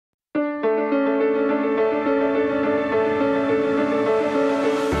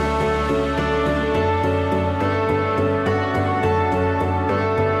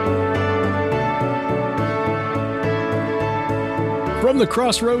the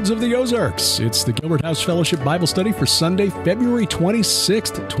crossroads of the Ozarks, it's the Gilbert House Fellowship Bible Study for Sunday, February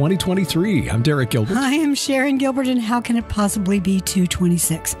 26th, 2023. I'm Derek Gilbert. I am Sharon Gilbert, and how can it possibly be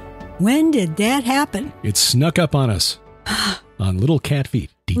 2:26? When did that happen? It snuck up on us on little cat feet.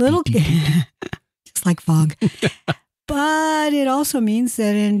 Just like fog. But it also means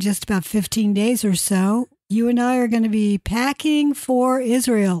that in just about 15 days or so, you and I are going to be packing for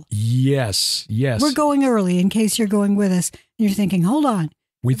Israel. Yes. We're going early in case you're going with us. And you're thinking, hold on.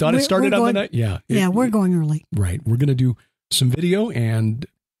 We thought it started on the night. Yeah. We're going early. Right. We're going to do some video and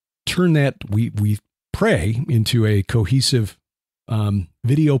turn that, we pray, into a cohesive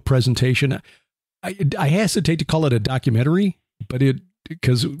video presentation. I hesitate to call it a documentary, but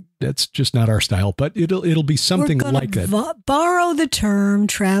because that's just not our style, but it'll be something like that. Borrow the term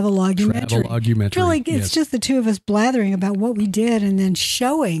travel-ogumentary. Really, it's just the two of us blathering about what we did and then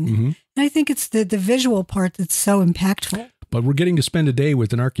showing. Mm-hmm. And I think it's the visual part that's so impactful. But we're getting to spend a day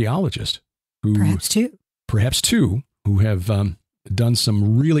with an archaeologist who perhaps two, who have done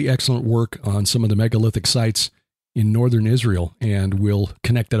some really excellent work on some of the megalithic sites in northern Israel, and we'll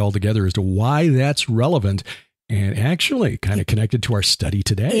connect that all together as to why that's relevant. And actually kind of connected to our study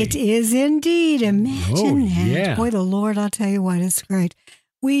today. It is indeed. Imagine that. Yeah. Boy, the Lord, I'll tell you what, it's great.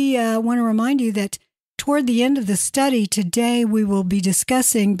 We want to remind you that toward the end of the study today, we will be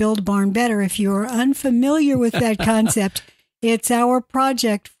discussing Build a Barn Better. If you are unfamiliar with that concept, it's our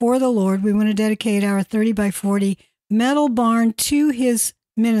project for the Lord. We want to dedicate our 30 by 40 metal barn to his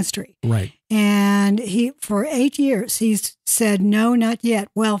ministry. Right. And for 8 years, he's said, no, not yet.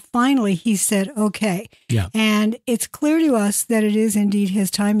 Well, finally, he said, okay. Yeah. And it's clear to us that it is indeed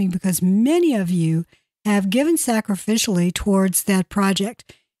his timing, because many of you have given sacrificially towards that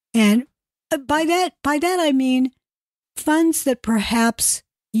project. And by that, I mean funds that perhaps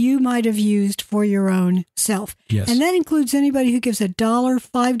you might have used for your own self. Yes. And that includes anybody who gives $1,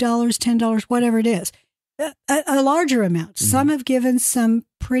 $5, $10, whatever it is. A larger amount. Some have given some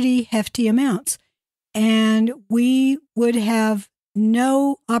pretty hefty amounts, and we would have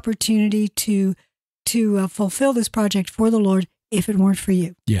no opportunity to fulfill this project for the Lord if it weren't for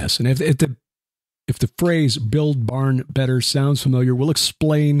you. Yes, and if the phrase "build barn better" sounds familiar, we'll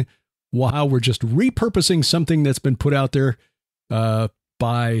explain how we're just repurposing something that's been put out there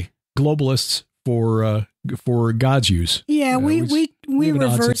by globalists for God's use. Yeah, we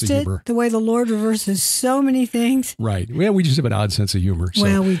reversed it the way the Lord reverses so many things. Right. Well, we just have an odd sense of humor. So.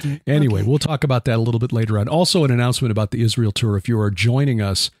 Well, we do. Anyway, We'll talk about that a little bit later on. Also, an announcement about the Israel tour. If you are joining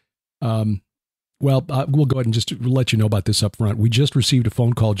us, we'll go ahead and just let you know about this up front. We just received a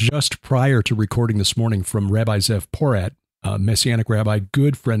phone call just prior to recording this morning from Rabbi Zev Porat, a Messianic rabbi,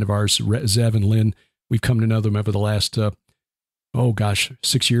 good friend of ours, Zev and Lynn. We've come to know them over the last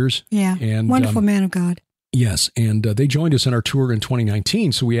 6 years. Yeah, and wonderful man of God. Yes, and they joined us on our tour in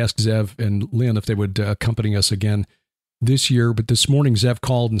 2019, so we asked Zev and Lynn if they would accompany us again this year. But this morning, Zev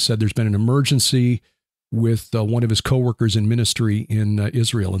called and said there's been an emergency with one of his coworkers in ministry in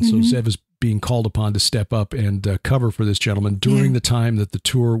Israel, and so Zev is being called upon to step up and cover for this gentleman during the time that the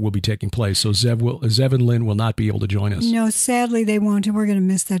tour will be taking place. So Zev and Lynn will not be able to join us. No, sadly they won't, and we're going to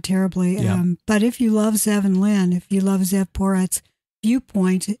miss that terribly. Yeah. But if you love Zev and Lynn, if you love Zev Porat's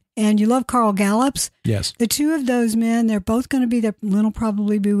viewpoint, and you love Carl Gallup's, yes, the two of those men, they're both going to be there. Lynn will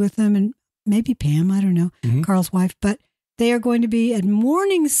probably be with them, and maybe Pam, I don't know, Carl's wife, but they are going to be at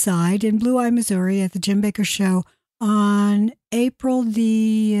Morningside in Blue Eye, Missouri at the Jim Baker Show on April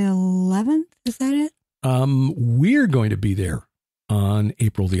the 11th. Is that it? We're going to be there on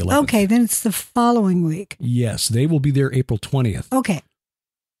April the 11th. Okay, then it's the following week. Yes, they will be there April 20th. Okay.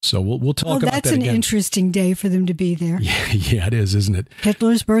 So we'll talk about that again. That's an interesting day for them to be there. Yeah, it is, isn't it?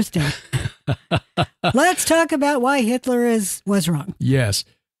 Hitler's birthday. Let's talk about why Hitler was wrong. Yes.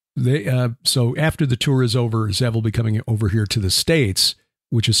 So after the tour is over, Zev will be coming over here to the States,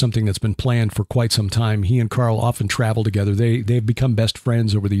 which is something that's been planned for quite some time. He and Carl often travel together. They've become best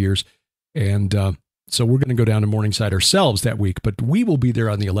friends over the years. And so we're going to go down to Morningside ourselves that week, but we will be there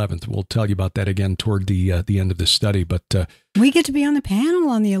on the 11th. We'll tell you about that again toward the end of this study. But we get to be on the panel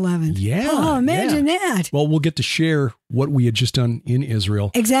on the 11th. Yeah. Oh, imagine that. Well, we'll get to share what we had just done in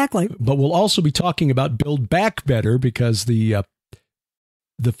Israel. Exactly. But we'll also be talking about Build Back Better, because the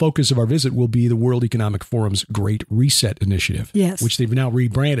focus of our visit will be the World Economic Forum's Great Reset Initiative. Yes. Which they've now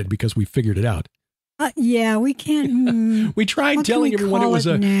rebranded because we figured it out. Yeah, we can't. We tried telling everyone it was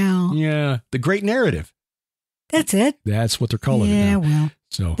the Great Narrative. That's it. That's what they're calling it now. Yeah, well.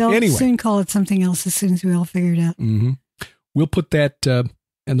 So they'll soon call it something else as soon as we all figure it out. Mm-hmm. We'll put that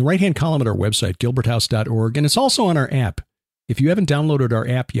in the right-hand column at our website, gilberthouse.org, and it's also on our app. If you haven't downloaded our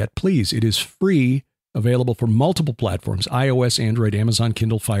app yet, please, it is free available for multiple platforms, iOS, Android, Amazon,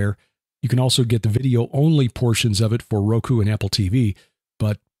 Kindle Fire. You can also get the video-only portions of it for Roku and Apple TV.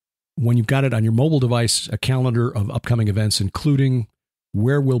 But when you've got it on your mobile device, a calendar of upcoming events, including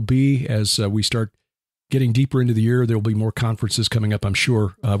where we'll be as we start getting deeper into the year. There will be more conferences coming up, I'm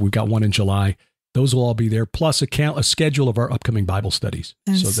sure. We've got one in July. Those will all be there, plus a schedule of our upcoming Bible studies.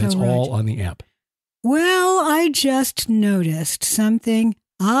 So that's all on the app. Well, I just noticed something.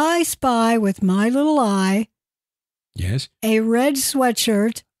 I spy with my little eye. Yes. A red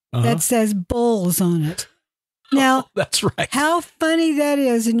sweatshirt that says Bulls on it. Now, that's right. How funny that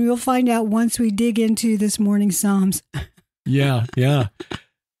is, and you'll find out once we dig into this morning's Psalms. Yeah.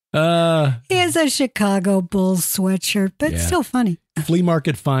 He has a Chicago Bulls sweatshirt, but still funny. Flea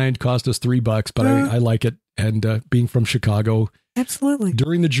market find cost us $3, but I like it. And being from Chicago, absolutely,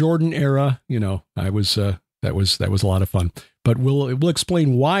 during the Jordan era, I was that was a lot of fun. But we'll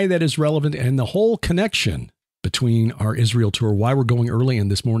explain why that is relevant and the whole connection between our Israel tour, why we're going early in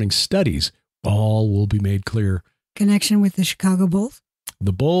this morning's studies. All will be made clear. Connection with the Chicago Bulls?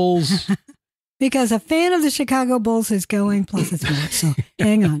 The Bulls. Because a fan of the Chicago Bulls is going, plus it's more. So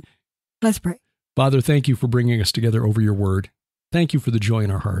hang on. Let's pray. Father, thank you for bringing us together over your word. Thank you for the joy in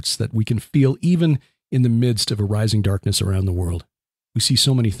our hearts that we can feel even in the midst of a rising darkness around the world. We see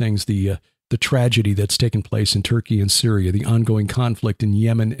so many things, the tragedy that's taken place in Turkey and Syria, the ongoing conflict in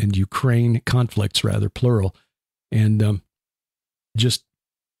Yemen and Ukraine, conflicts rather, plural, and just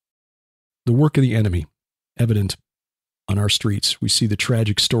the work of the enemy evident on our streets. We see the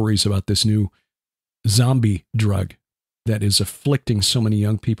tragic stories about this new zombie drug that is afflicting so many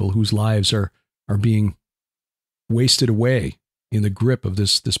young people whose lives are being wasted away in the grip of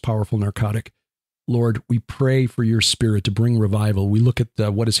this powerful narcotic. Lord, we pray for your Spirit to bring revival. We look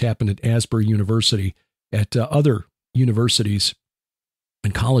at what has happened at Asbury University, at other universities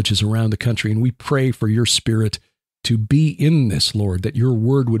and colleges around the country, and we pray for your Spirit to be in this, Lord, that your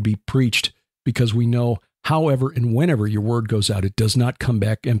word would be preached, because we know however and whenever your word goes out, it does not come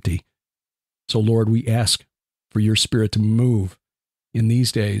back empty. So, Lord, we ask for your Spirit to move in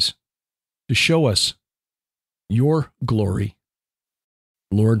these days, to show us your glory.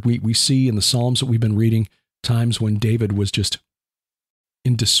 Lord, we see in the Psalms that we've been reading times when David was just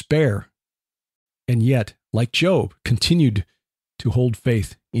in despair, and yet, like Job, continued to hold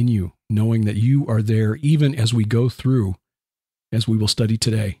faith in you, knowing that you are there even as we go through, as we will study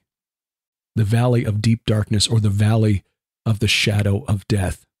today, the valley of deep darkness, or the valley of the shadow of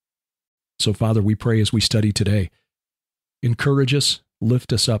death. So, Father, we pray as we study today, encourage us,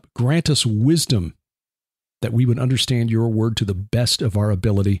 lift us up, grant us wisdom that we would understand your word to the best of our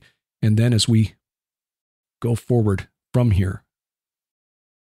ability. And then as we go forward from here,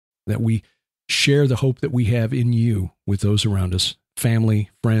 that we share the hope that we have in you with those around us, family,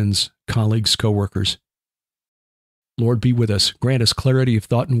 friends, colleagues, coworkers. Lord, be with us. Grant us clarity of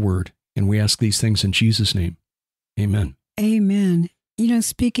thought and word. And we ask these things in Jesus' name. Amen. Amen.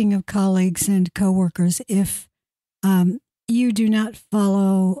 Speaking of colleagues and coworkers, if you do not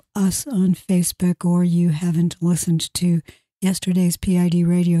follow us on Facebook, or you haven't listened to yesterday's PID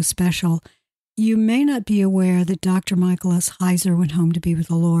radio special, you may not be aware that Dr. Michael S. Heiser went home to be with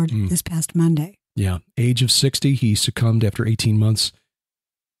the Lord this past Monday. Yeah. Age of 60. He succumbed after 18 months.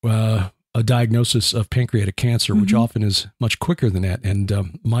 A diagnosis of pancreatic cancer, which often is much quicker than that.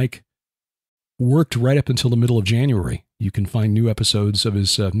 And Mike worked right up until the middle of January. You can find new episodes of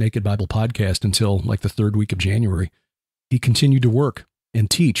his Naked Bible podcast until like the third week of January. He continued to work and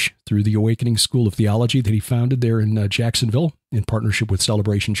teach through the Awakening School of Theology that he founded there in Jacksonville in partnership with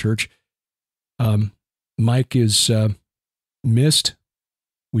Celebration Church. Mike is missed.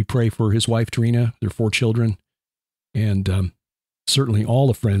 We pray for his wife, Drina, their 4 children, and certainly all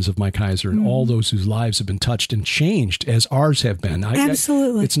the friends of Mike Heiser and all those whose lives have been touched and changed as ours have been.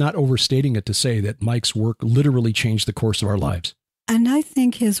 Absolutely. It's not overstating it to say that Mike's work literally changed the course of our lives. And I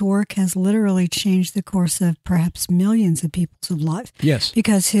think his work has literally changed the course of perhaps millions of people's lives. Yes.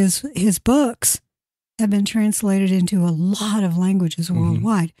 Because his books have been translated into a lot of languages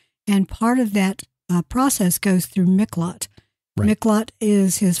worldwide. And part of that process goes through Miklot. Right. Miklot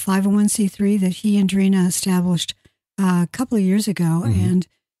is his 501c3 that he and Drina established a couple of years ago. And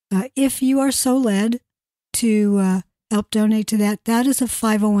if you are so led to help donate to that, that is a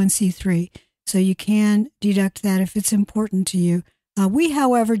 501c3. So you can deduct that if it's important to you. We,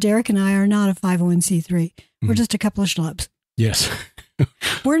 however, Derek and I are not a 501c3. We're just a couple of schlubs. Yes.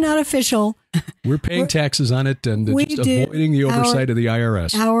 We're not official. We're paying taxes on it and just avoiding the oversight of the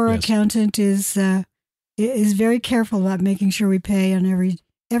IRS. Our accountant is very careful about making sure we pay on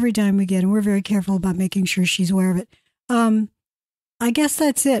every dime we get, and we're very careful about making sure she's aware of it. I guess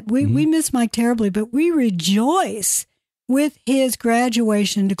that's it. We miss Mike terribly, but we rejoice with his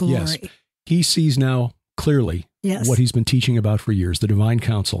graduation to glory. Yes. He sees now clearly what he's been teaching about for years, the divine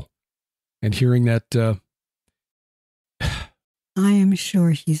counsel. And hearing that, I am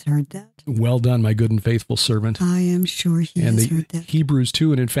sure he's heard that. Well done, my good and faithful servant. I am sure he has heard that. Hebrews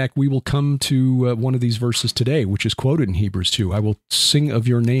 2, and in fact, we will come to one of these verses today, which is quoted in Hebrews 2. I will sing of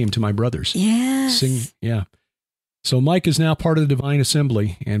your name to my brothers. Yes. Sing, yeah. So Mike is now part of the divine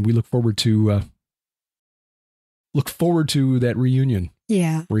assembly, and we look forward to that reunion.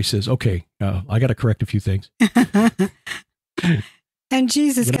 Yeah. Where he says, okay, I got to correct a few things. And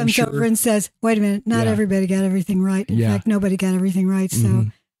Jesus comes over and says, wait a minute, not everybody got everything right. In fact, nobody got everything right. So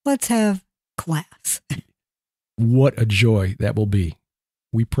let's have class. What a joy that will be.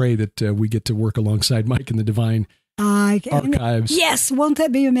 We pray that we get to work alongside Mike in the divine archives. Yes, won't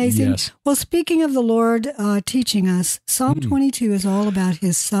that be amazing? Yes. Well, speaking of the Lord teaching us, Psalm 22 is all about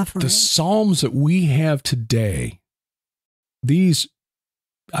his suffering. The Psalms that we have today, these...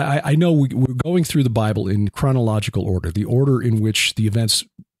 I know we're going through the Bible in chronological order, the order in which the events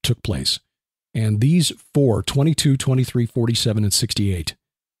took place. And these 4, 22, 23, 47, and 68,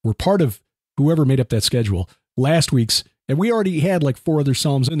 were part of whoever made up that schedule. Last week's, and we already had like 4 other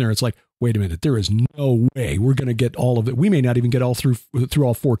Psalms in there. It's like, wait a minute, there is no way we're going to get all of it. We may not even get all through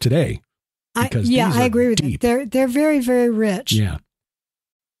all 4 today. I agree with you. They're very, very rich. Yeah.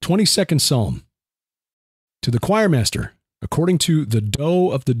 22nd Psalm. To the choir master, according to the doe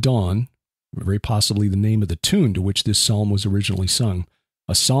of the dawn, very possibly the name of the tune to which this psalm was originally sung,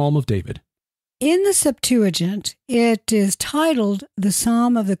 a psalm of David. In the Septuagint, it is titled the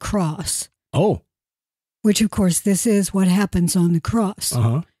Psalm of the Cross. Oh. Which, of course, this is what happens on the cross.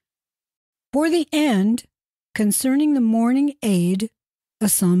 Uh-huh. For the end, concerning the morning aid, a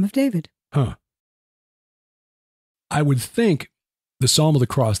Psalm of David. Huh. I would think the Psalm of the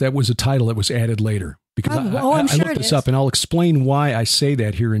Cross, that was a title that was added later. Because I looked this up, and I'll explain why I say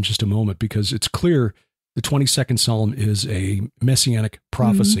that here in just a moment, because it's clear the 22nd Psalm is a messianic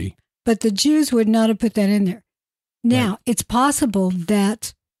prophecy. Mm-hmm. But the Jews would not have put that in there. Now, It's possible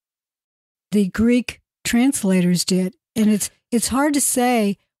that the Greek translators did, and it's hard to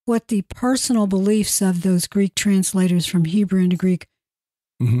say what the personal beliefs of those Greek translators from Hebrew into Greek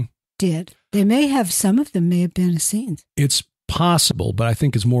did. They may have, some of them may have been Essenes. It's possible, but I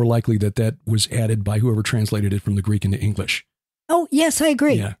think it's more likely that was added by whoever translated it from the Greek into English. Oh, yes, I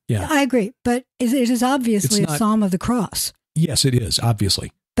agree. Yeah. I agree. But it is obviously a Psalm of the Cross. Yes, it is,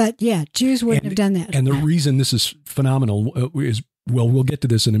 obviously. But yeah, Jews wouldn't have done that. And the reason this is phenomenal is, well, we'll get to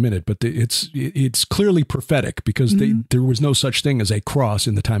this in a minute, but it's clearly prophetic, because there was no such thing as a cross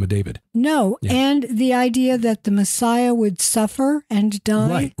in the time of David. No, and the idea that the Messiah would suffer and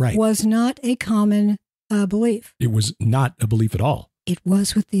die was not a common belief. It was not a belief at all. It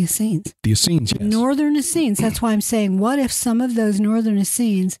was with the Essenes. The Essenes, yes. Northern Essenes. That's why I'm saying, what if some of those Northern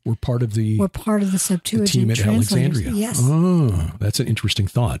Essenes were part of the Septuagint team at Alexandria? Yes. Oh, that's an interesting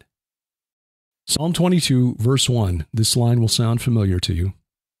thought. Psalm 22, verse 1. This line will sound familiar to you.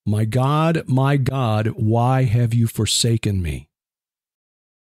 My God, why have you forsaken me?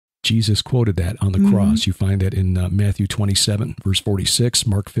 Jesus quoted that on the cross. You find that in Matthew 27, verse 46,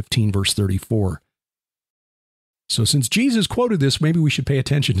 Mark 15, verse 34. So since Jesus quoted this, maybe we should pay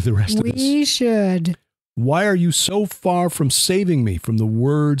attention to the rest of this. We should. Why are you so far from saving me from the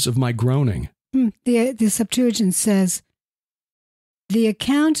words of my groaning? The Septuagint says, the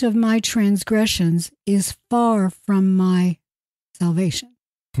account of my transgressions is far from my salvation.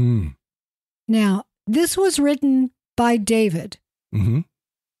 Now, this was written by David.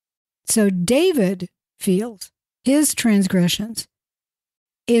 So David feels his transgressions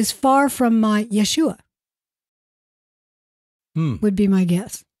is far from my Yeshua. Would be my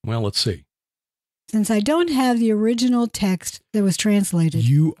guess. Well, let's see. Since I don't have the original text that was translated.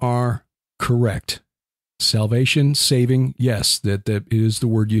 You are correct. Salvation, saving, yes, that is the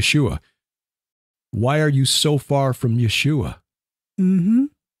word Yeshua. Why are you so far from Yeshua?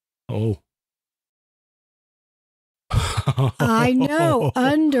 Oh. I know.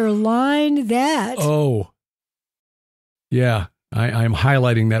 Underline that. Oh. Yeah, I'm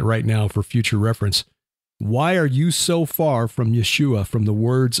highlighting that right now for future reference. Why are you so far from Yeshua, from the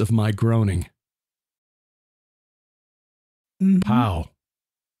words of my groaning? Pow.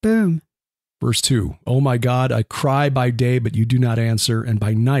 Boom. Verse 2. Oh my God, I cry by day, but you do not answer, and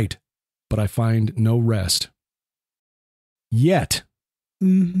by night, but I find no rest. Yet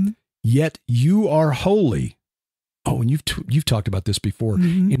you are holy. Oh, and you've talked about this before.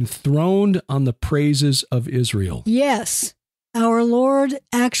 Enthroned on the praises of Israel. Yes. Our Lord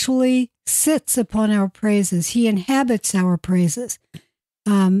actually sits upon our praises. He inhabits our praises.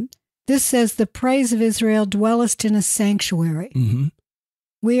 This says, the praise of Israel dwellest in a sanctuary. Mm-hmm.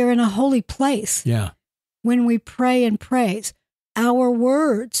 We are in a holy place. Yeah. When we pray and praise, our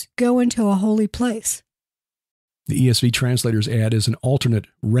words go into a holy place. The ESV translators add as an alternate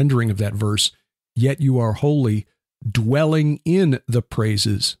rendering of that verse, yet you are holy, dwelling in the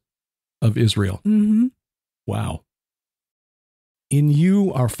praises of Israel. Mm-hmm. Wow. In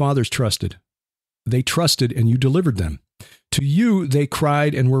you our fathers trusted. They trusted and you delivered them. To you they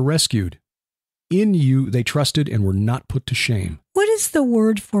cried and were rescued. In you they trusted and were not put to shame. What is the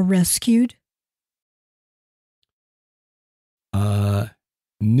word for rescued?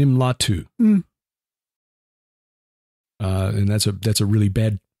 Nimlatu. Mm. And that's a really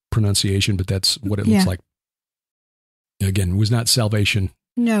bad pronunciation, but that's what it looks like. Again, it was not salvation.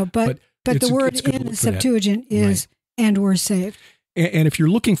 No, but the word in the Septuagint is, right. And were saved. And if you're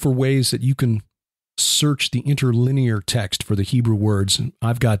looking for ways that you can search the interlinear text for the Hebrew words,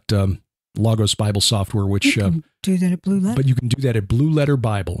 I've got Logos Bible software, which you can do that at Blue Letter. But you can do that at Blue Letter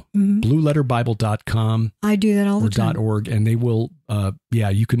Bible, blueletterbible.com. I do that all the time. .org, and they will,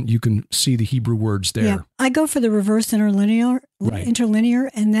 you can see the Hebrew words there. Yeah, I go for the reverse interlinear,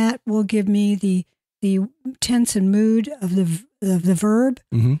 and that will give me the tense and mood of the verb.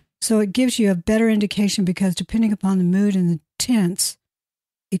 Mm-hmm. So it gives you a better indication because depending upon the mood and the tense,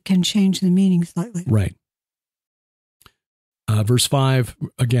 it can change the meaning slightly. Right. Verse 5,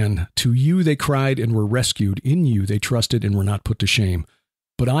 again, to you they cried and were rescued. In you they trusted and were not put to shame.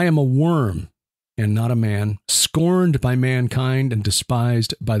 But I am a worm and not a man, scorned by mankind and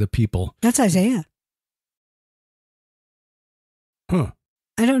despised by the people. That's Isaiah. Huh.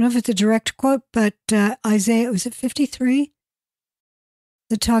 I don't know if it's a direct quote, but Isaiah, was it 53?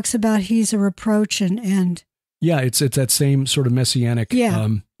 That talks about he's a reproach and yeah, it's that same sort of messianic. Yeah,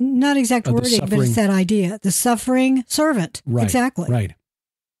 not exact wording, but it's that idea. The suffering servant. Right. Exactly. Right.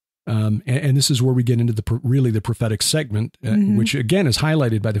 And this is where we get into the prophetic segment, which again is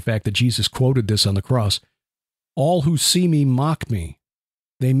highlighted by the fact that Jesus quoted this on the cross. All who see me mock me.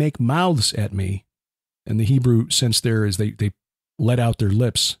 They make mouths at me. And the Hebrew sense there is they let out their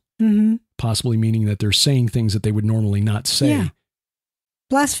lips, possibly meaning that they're saying things that they would normally not say. Yeah.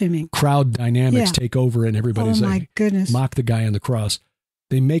 Blaspheming. Crowd dynamics take over and everybody's goodness. Mock the guy on the cross.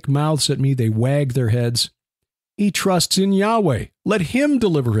 They make mouths at me. They wag their heads. He trusts in Yahweh. Let him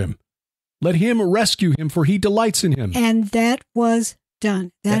deliver him. Let him rescue him, for he delights in him. And that was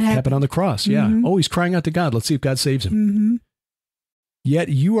done. That happened on the cross. Yeah. Oh, he's crying out to God. Let's see if God saves him. Mm-hmm. Yet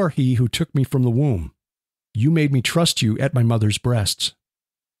you are he who took me from the womb. You made me trust you at my mother's breasts.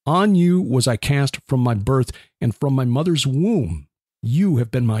 On you was I cast from my birth, and from my mother's womb you have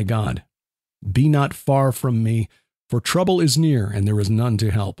been my God. Be not far from me, for trouble is near, and there is none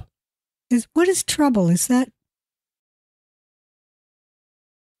to help. What is trouble? Is that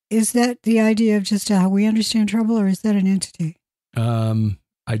the idea of just how we understand trouble, or is that an entity?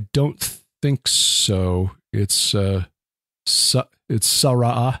 I don't think so. It's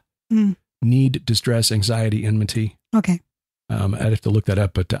sara'ah, need, distress, anxiety, enmity. Okay. I'd have to look that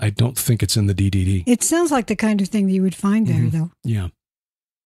up, but I don't think it's in the DDD. It sounds like the kind of thing that you would find there, though. Yeah.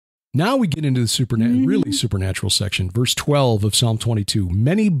 Now we get into the really supernatural section. Verse 12 of Psalm 22.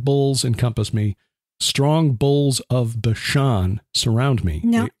 Many bulls encompass me. Strong bulls of Bashan surround me.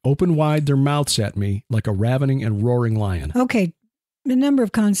 No. They open wide their mouths at me like a ravening and roaring lion. Okay. A number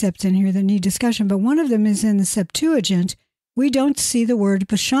of concepts in here that need discussion, but one of them is in the Septuagint. We don't see the word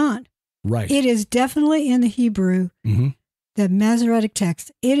Bashan. Right. It is definitely in the Hebrew. Mm-hmm. The Masoretic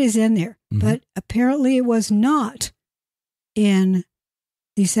text, it is in there, but apparently it was not in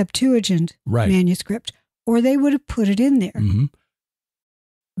the Septuagint manuscript, or they would have put it in there. Mm-hmm.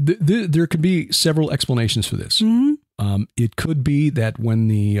 There could be several explanations for this. Mm-hmm. It could be that when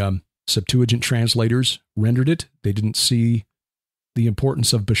the Septuagint translators rendered it, they didn't see the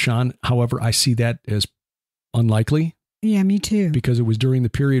importance of Bashan. However, I see that as unlikely. Yeah, me too. Because it was during the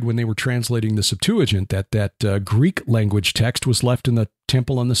period when they were translating the Septuagint that Greek language text was left in the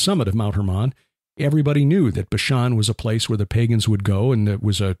temple on the summit of Mount Hermon. Everybody knew that Bashan was a place where the pagans would go, and it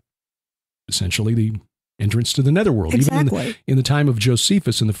was essentially the entrance to the netherworld. Exactly. Even in the time of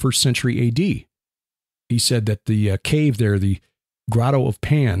Josephus in the 1st century A.D., he said that the cave there, the Grotto of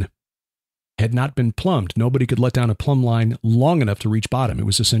Pan, had not been plumbed. Nobody could let down a plumb line long enough to reach bottom. It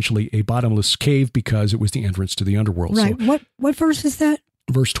was essentially a bottomless cave because it was the entrance to the underworld. Right. So, what verse is that?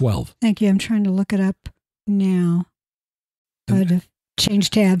 Verse 12. Thank you. I'm trying to look it up now. To change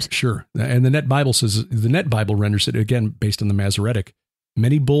tabs. Sure. And the Net Bible says, the Net Bible renders it, again, based on the Masoretic.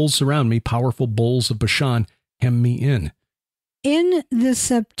 Many bulls surround me, powerful bulls of Bashan hem me in. In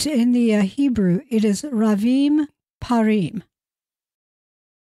the Hebrew, it is ravim parim.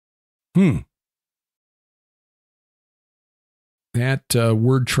 That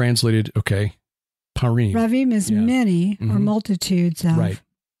word translated, okay, parim. Ravim is many or multitudes of. Right.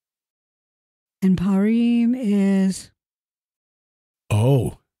 And parim is...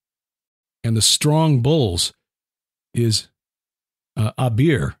 Oh. And the strong bulls is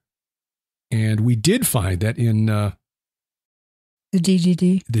abir. And we did find that in... the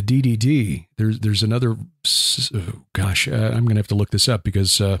DDD. The DDD. There's another... I'm going to have to look this up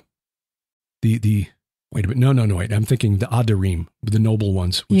because the... Wait a minute. No, wait. I'm thinking the Adarim, the noble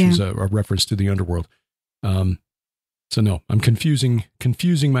ones, which is a reference to the underworld. So no, I'm confusing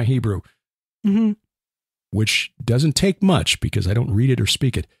my Hebrew, which doesn't take much because I don't read it or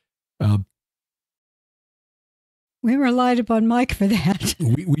speak it. We relied upon Mike for that.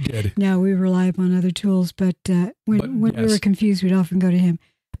 We did. No, we rely upon other tools, but when we were confused, we'd often go to him.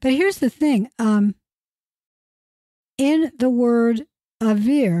 But here's the thing. In the word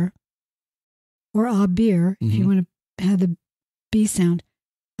avir, or abir, if you want to have the B sound,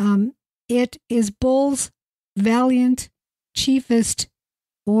 it is bulls, valiant, chiefest,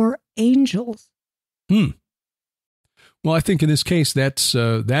 or angels. Well, I think in this case, that's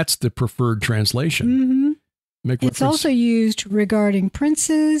the preferred translation. It's also used regarding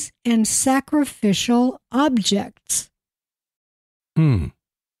princes and sacrificial objects.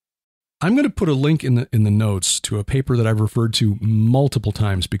 I'm going to put a link in the notes to a paper that I've referred to multiple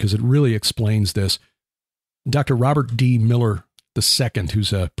times because it really explains this. Dr. Robert D. Miller II,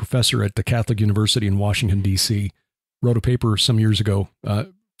 who's a professor at the Catholic University in Washington, D.C., wrote a paper some years ago,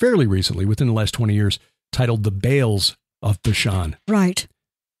 fairly recently, within the last 20 years, titled The Bales of Bashan. Right.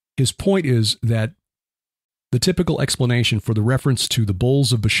 His point is that the typical explanation for the reference to the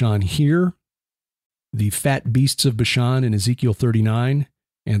bulls of Bashan here, the fat beasts of Bashan in Ezekiel 39,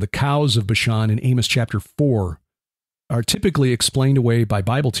 and the cows of Bashan in Amos chapter 4 are typically explained away by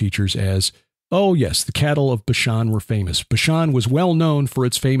Bible teachers as, oh yes, the cattle of Bashan were famous. Bashan was well known for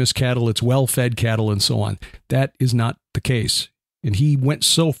its famous cattle, its well-fed cattle, and so on. That is not the case. And he went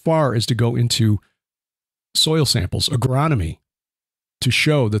so far as to go into soil samples, agronomy, to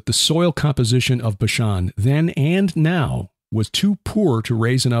show that the soil composition of Bashan then and now was too poor to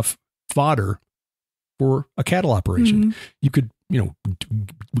raise enough fodder for a cattle operation. You could,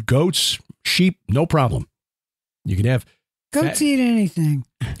 goats, sheep, no problem. You could have goats eat anything.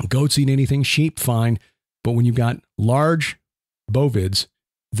 Goats eat anything, sheep, fine. But when you've got large bovids,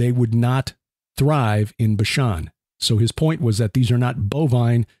 they would not thrive in Bashan. So his point was that these are not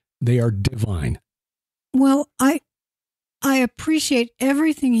bovine, they are divine. Well, I appreciate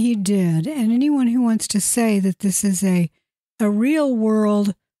everything he did, and anyone who wants to say that this is a real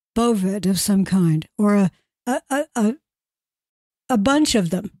world bovid of some kind, or a bunch of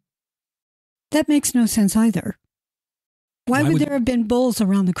them, that makes no sense either. Why would there have been bulls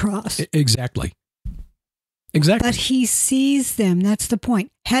around the cross? Exactly. But he sees them. That's the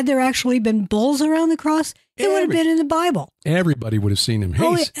point. Had there actually been bulls around the cross, it would have been in the Bible. Everybody would have seen them.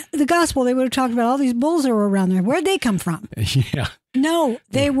 Hey, the gospel, they would have talked about all these bulls that were around there. Where'd they come from? Yeah. No,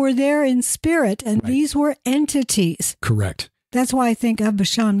 they were there in spirit, and these were entities. Correct. That's why I think of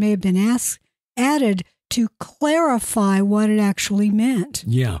Bashan may have been added to clarify what it actually meant.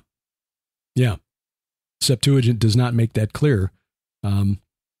 Yeah. Septuagint does not make that clear,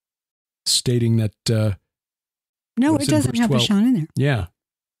 stating that... no, it doesn't have Bashan in there. Yeah.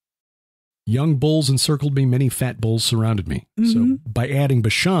 Young bulls encircled me, many fat bulls surrounded me. So by adding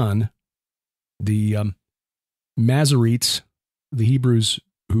Bashan, the Masoretes, the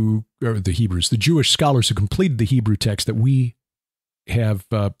Jewish scholars who completed the Hebrew text that we have,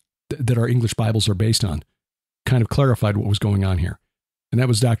 that our English Bibles are based on, kind of clarified what was going on here. And that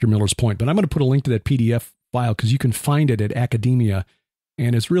was Dr. Miller's point. But I'm going to put a link to that PDF file because you can find it at Academia,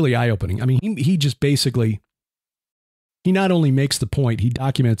 and it's really eye-opening. I mean, he just basically... He not only makes the point, he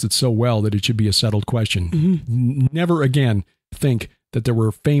documents it so well that it should be a settled question. Never again think that there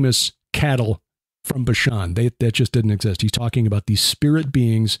were famous cattle from Bashan. That just didn't exist. He's talking about these spirit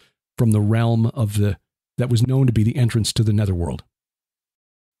beings from the realm of that was known to be the entrance to the netherworld.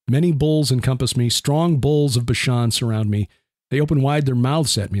 Many bulls encompass me. Strong bulls of Bashan surround me. They open wide their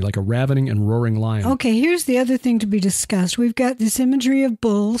mouths at me like a ravening and roaring lion. Okay, here's the other thing to be discussed. We've got this imagery of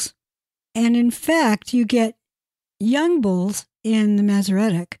bulls, and in fact, you get young bulls in the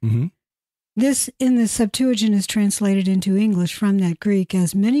Masoretic. This in the Septuagint is translated into English from that Greek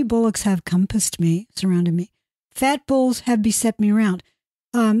as many bullocks have compassed me, surrounded me. Fat bulls have beset me round.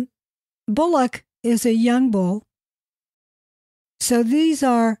 Bullock is a young bull. So these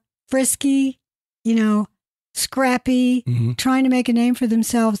are frisky, scrappy, trying to make a name for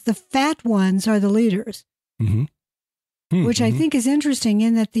themselves. The fat ones are the leaders, which I think is interesting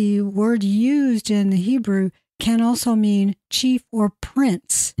in that the word used in the Hebrew can also mean chief or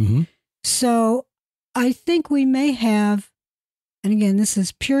prince. So I think we may have, and again, this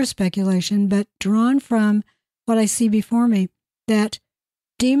is pure speculation, but drawn from what I see before me, that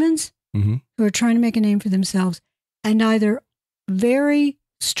demons who are trying to make a name for themselves, and either very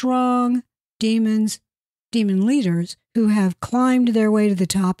strong demon leaders who have climbed their way to the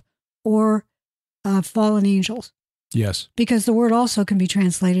top, or fallen angels. Yes. Because the word also can be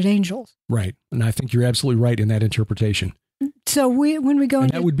translated angels. Right. And I think you're absolutely right in that interpretation. So when we go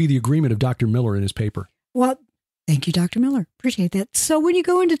into... that would be the agreement of Dr. Miller in his paper. Well, thank you, Dr. Miller. Appreciate that. So when you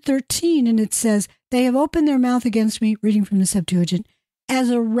go into 13 and it says, they have opened their mouth against me, reading from the Septuagint, as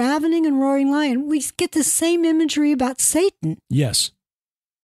a ravening and roaring lion, we get the same imagery about Satan. Yes.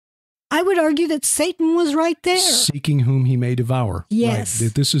 I would argue that Satan was right there. Seeking whom he may devour. Yes.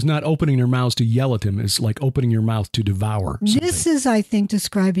 Right. This is not opening their mouths to yell at him. It's like opening your mouth to devour something. This is, I think,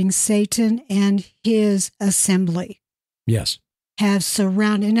 describing Satan and his assembly. Yes. Have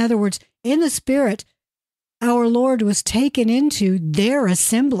surrounded. In other words, in the spirit, our Lord was taken into their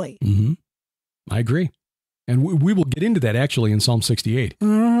assembly. I agree. And we will get into that actually in Psalm 68.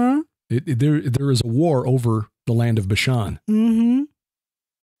 There is a war over the land of Bashan.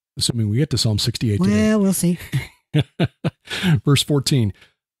 Assuming we get to Psalm 68 today. Well, we'll see. Verse 14,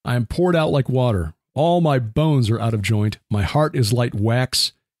 I am poured out like water. All my bones are out of joint. My heart is like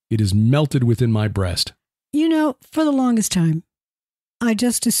wax. It is melted within my breast. You know, for the longest time, I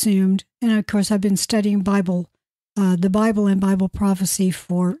just assumed, and of course I've been studying the Bible and Bible prophecy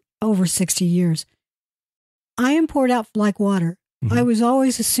for over 60 years. I am poured out like water. I was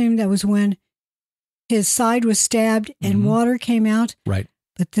always assumed that was when his side was stabbed and water came out. Right.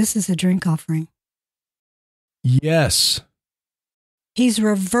 But this is a drink offering. Yes. He's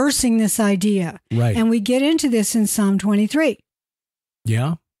reversing this idea. Right. And we get into this in Psalm 23.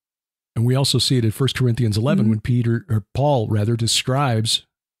 Yeah. And we also see it in 1 Corinthians 11 when Paul describes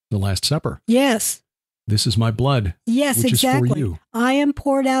the Last Supper. Yes. This is my blood. Yes, which exactly. is for you. I am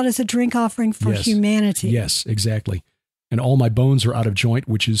poured out as a drink offering for humanity. Yes, exactly. And all my bones are out of joint,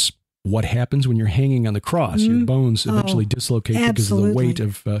 which is what happens when you're hanging on the cross. Your bones eventually dislocate because of the weight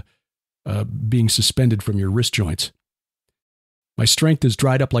of being suspended from your wrist joints. My strength is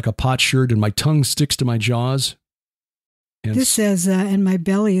dried up like a potsherd, and my tongue sticks to my jaws. And this says, and my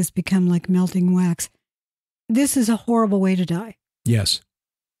belly has become like melting wax. This is a horrible way to die. Yes.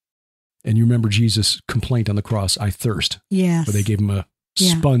 And you remember Jesus' complaint on the cross, I thirst. Yes. Where they gave him a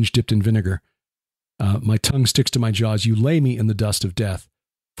sponge dipped in vinegar. My tongue sticks to my jaws. You lay me in the dust of death.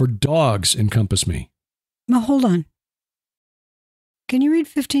 For dogs encompass me. Now, hold on. Can you read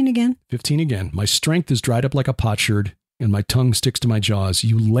 15 again? 15 again. My strength is dried up like a potsherd, and my tongue sticks to my jaws.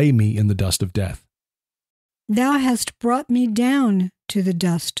 You lay me in the dust of death. Thou hast brought me down to the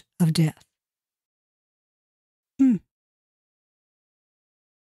dust of death.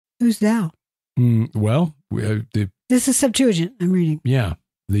 Who's thou? Well, this is Septuagint I'm reading. Yeah,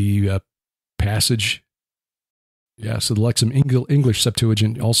 the passage. Yeah, so the Lexham English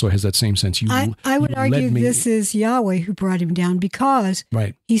Septuagint also has that same sense. I would argue this is Yahweh who brought him down because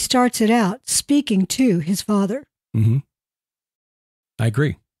he starts it out speaking to his father. I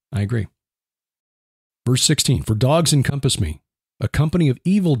agree. Verse 16, for dogs encompass me. A company of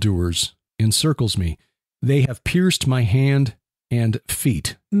evildoers encircles me. They have pierced my hand and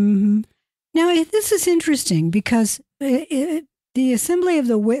feet. Now, this is interesting because the assembly of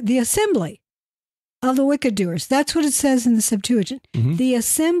the wicked doers. That's what it says in the Septuagint. The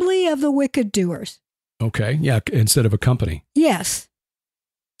assembly of the wicked doers. Okay, yeah, instead of a company. Yes.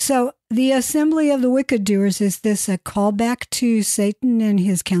 So the assembly of the wicked doers, is this a callback to Satan and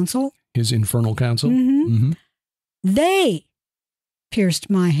his council? His infernal council? They pierced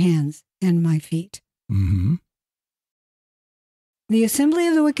my hands and my feet. The assembly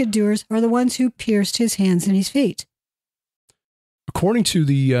of the wicked doers are the ones who pierced his hands and his feet. According to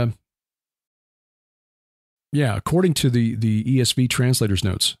the ESV translator's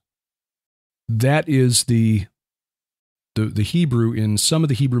notes, that is the Hebrew in some of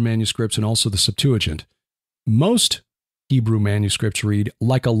the Hebrew manuscripts and also the Septuagint. Most Hebrew manuscripts read,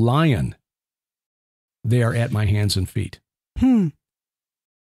 like a lion, they are at my hands and feet. The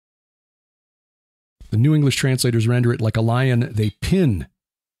New English translators render it like a lion, they pin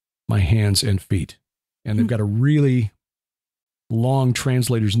my hands and feet. And they've got a really long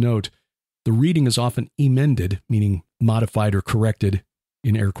translator's note. The reading is often emended, meaning modified or corrected,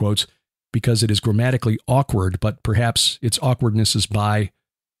 in air quotes, because it is grammatically awkward, but perhaps its awkwardness is by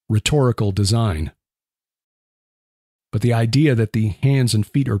rhetorical design. But the idea that the hands and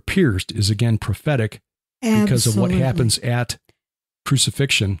feet are pierced is again prophetic because of what happens at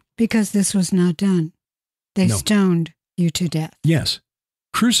crucifixion. Because this was not done. They stoned you to death. Yes.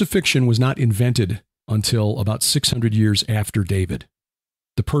 Crucifixion was not invented until about 600 years after David.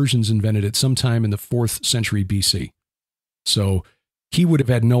 The Persians invented it sometime in the 4th century BC. So he would have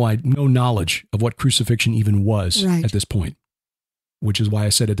had no knowledge of what crucifixion even was at this point, which is why I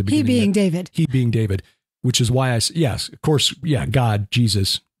said at the beginning. He being David, which is why yes, of course, God,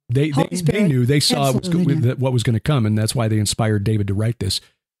 Jesus. They knew, they saw what was going to come, and that's why they inspired David to write this.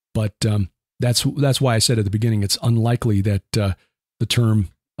 But that's why I said at the beginning it's unlikely that the term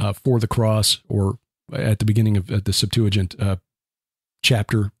for the cross or at the beginning of the Septuagint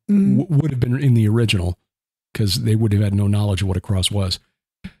chapter would have been in the original, because they would have had no knowledge of what a cross was.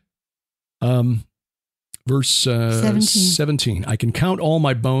 Verse 17, I can count all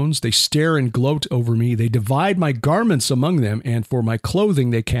my bones. They stare and gloat over me. They divide my garments among them, and for my clothing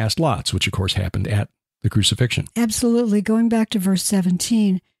they cast lots, which of course happened at the crucifixion. Absolutely. Going back to verse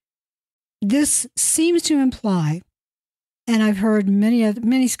 17, this seems to imply, and I've heard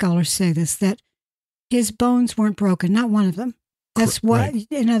many scholars say this, that his bones weren't broken, not one of them. That's what,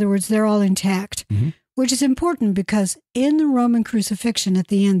 in other words, they're all intact. Mm-hmm. Which is important because in the Roman crucifixion, at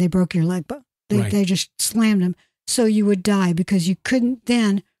the end, they broke your leg bone. They just slammed them so you would die because you couldn't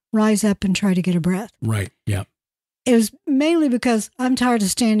then rise up and try to get a breath. Right, yeah. It was mainly because I'm tired of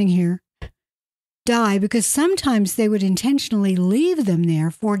standing here, die, because sometimes they would intentionally leave them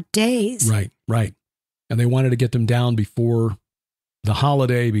there for days. Right. And they wanted to get them down before the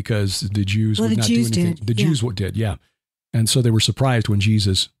holiday because the Jews would not do anything. The Jews did, yeah. And so they were surprised when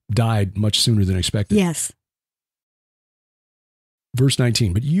Jesus died much sooner than expected. Yes. Verse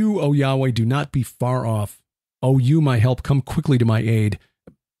 19, but you, O Yahweh, do not be far off. O you, my help, come quickly to my aid.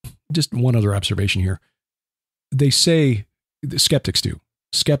 Just one other observation here. They say, the skeptics do.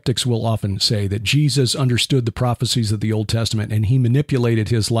 Skeptics will often say that Jesus understood the prophecies of the Old Testament and he manipulated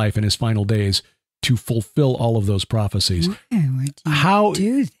his life in his final days to fulfill all of those prophecies. Why would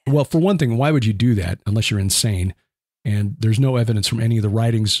you do that? Well, for one thing, why would you do that unless you're insane? And there's no evidence from any of the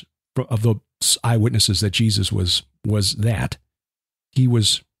writings of the eyewitnesses that Jesus was that. He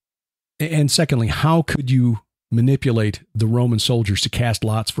was. And secondly, how could you manipulate the Roman soldiers to cast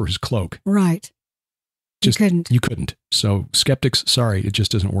lots for his cloak? Right. You couldn't. So skeptics, sorry, it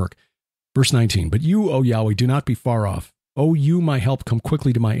just doesn't work. Verse 19, but you, O Yahweh, do not be far off. O you, my help, come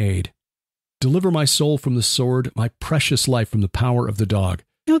quickly to my aid. Deliver my soul from the sword, my precious life from the power of the dog.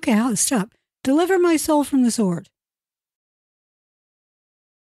 Okay, I'll stop. Deliver my soul from the sword.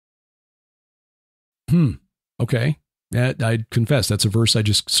 Okay. I confess that's a verse I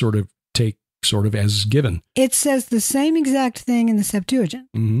just sort of take as given. It says the same exact thing in the Septuagint.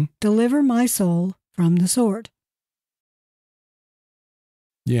 Mm-hmm. Deliver my soul from the sword.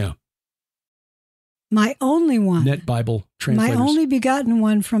 Yeah. My only one. Net Bible translators. My only begotten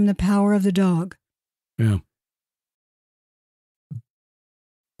one from the power of the dog. Yeah.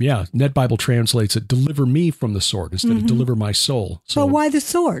 Yeah. Net Bible translates it, deliver me from the sword instead of deliver my soul. So, but why the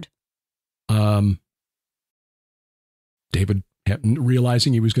sword? David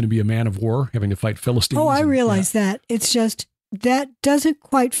realizing he was going to be a man of war, having to fight Philistines. Oh, I realize that. It's just that doesn't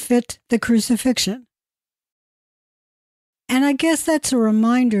quite fit the crucifixion. And I guess that's a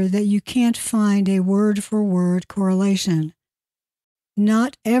reminder that you can't find a word-for-word correlation.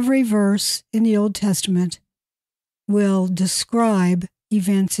 Not every verse in the Old Testament will describe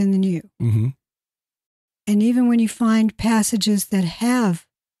events in the New. Mm-hmm. And even when you find passages that have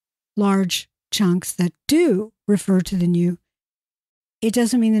large chunks that do refer to the New, it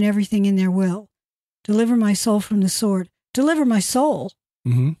doesn't mean that everything in there will. Deliver my soul from the sword. Deliver my soul.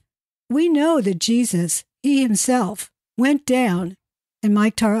 Mm-hmm. We know that Jesus, he himself, went down, and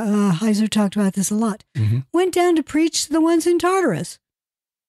Mike Heiser talked about this a lot, went down to preach to the ones in Tartarus.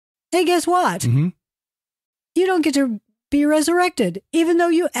 Hey, guess what? Mm-hmm. You don't get to be resurrected, even though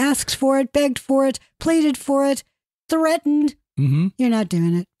you asked for it, begged for it, pleaded for it, threatened. Mm-hmm. You're not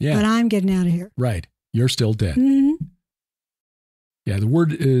doing it, but I'm getting out of here. Right. You're still dead. Mm-hmm. Yeah, the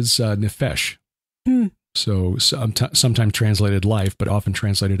word is nephesh. So sometimes translated life, but often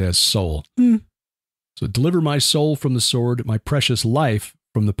translated as soul. So deliver my soul from the sword, my precious life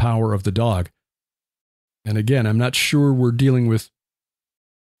from the power of the dog. And again, I'm not sure we're dealing with,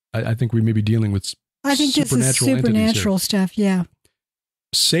 I think we may be dealing with I think this is supernatural stuff, yeah.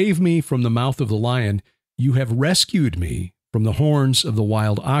 Save me from the mouth of the lion. You have rescued me from the horns of the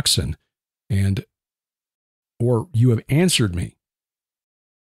wild oxen, or you have answered me.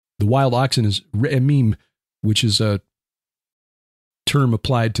 The wild oxen is re'emim, which is a term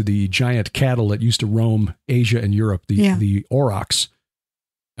applied to the giant cattle that used to roam Asia and Europe, the aurochs,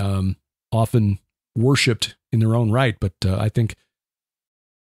 often worshipped in their own right. But I think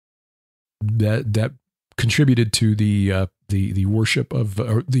that contributed to the worship of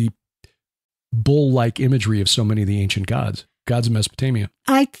the bull-like imagery of so many of the ancient gods of Mesopotamia.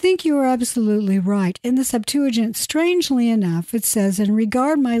 I think you are absolutely right. In the Septuagint, strangely enough, it says, "And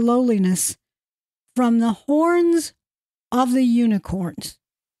regard my lowliness from the horns of the unicorns."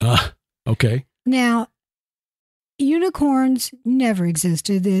 Okay. Now, unicorns never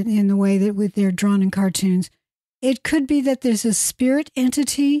existed in the way that they're drawn in cartoons. It could be that there's a spirit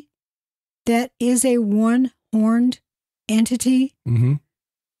entity that is a one-horned entity. Mm-hmm.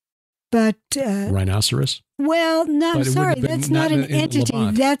 But rhinoceros? Well, no, I'm sorry. That's not an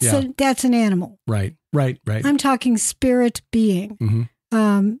entity. That's an animal. Right. I'm talking spirit being.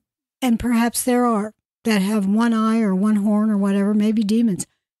 Mm-hmm. And perhaps there are that have one eye or one horn or whatever, maybe demons.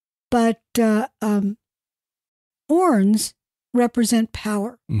 But horns represent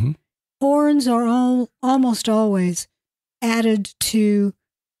power. Mm-hmm. Horns are almost always added to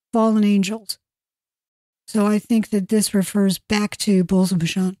fallen angels. So I think that this refers back to bulls of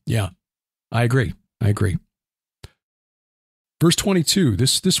Bashan. Yeah, I agree. Verse 22,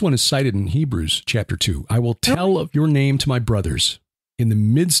 this one is cited in Hebrews chapter 2. "I will tell of your name to my brothers. In the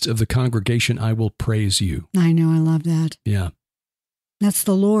midst of the congregation, I will praise you." I know, I love that. Yeah. That's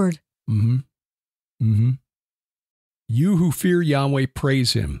the Lord. Mm-hmm. Mm-hmm. "You who fear Yahweh,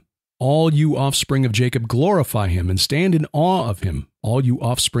 praise him. All you offspring of Jacob, glorify him and stand in awe of him, all you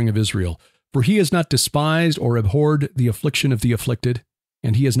offspring of Israel. For he has not despised or abhorred the affliction of the afflicted,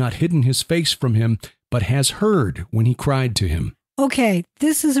 and he has not hidden his face from him, but has heard when he cried to him." Okay,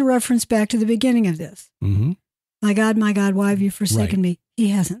 this is a reference back to the beginning of this. Mm-hmm. My God, why have you forsaken me? He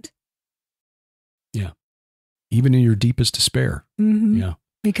hasn't. Yeah. Even in your deepest despair. Mm-hmm. Yeah.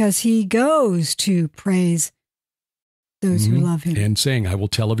 Because he goes to praise those who love him. And saying, "I will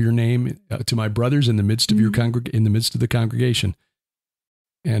tell of your name to my brothers in the midst of your in the midst of the congregation."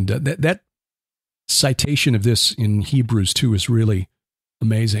 And that citation of this in Hebrews 2 is really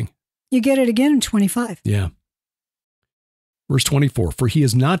amazing. You get it again in 25. Yeah. Verse 24, "For he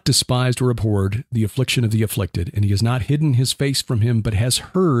has not despised or abhorred the affliction of the afflicted, and he has not hidden his face from him, but has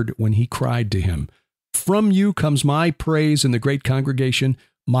heard when he cried to him. From you comes my praise in the great congregation.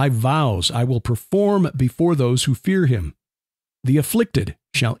 My vows I will perform before those who fear him. The afflicted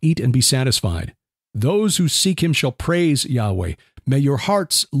shall eat and be satisfied. Those who seek him shall praise Yahweh. May your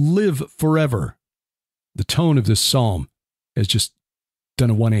hearts live forever." The tone of this psalm has just done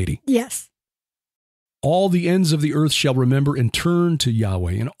a 180. Yes. "All the ends of the earth shall remember and turn to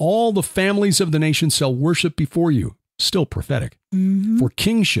Yahweh, and all the families of the nations shall worship before you." Still prophetic. Mm-hmm. "For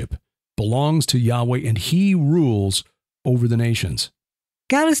kingship belongs to Yahweh, and he rules over the nations."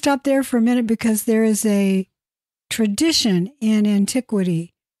 Got to stop there for a minute because there is a tradition in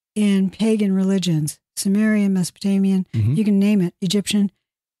antiquity in pagan religions, Sumerian, Mesopotamian, you can name it, Egyptian,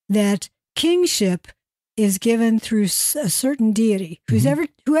 that kingship is given through a certain deity.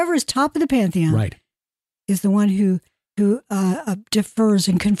 Whoever is top of the pantheon is the one who defers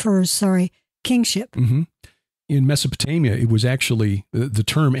and confers, kingship. Mm-hmm. In Mesopotamia, it was actually, the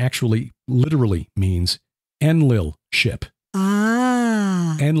term actually literally means Enlil-ship.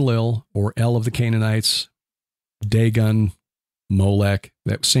 Enlil, or El of the Canaanites, Dagon, Molech,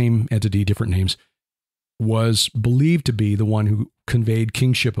 that same entity, different names, was believed to be the one who conveyed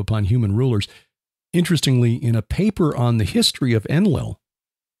kingship upon human rulers. Interestingly, in a paper on the history of Enlil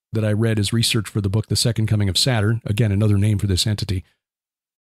that I read as research for the book The Second Coming of Saturn, again, another name for this entity,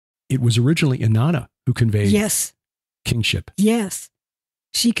 it was originally Inanna who conveyed kingship. Yes.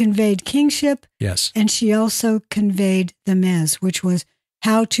 She conveyed kingship. Yes. And she also conveyed the mez, which was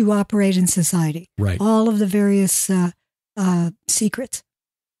how to operate in society. Right. All of the various secrets.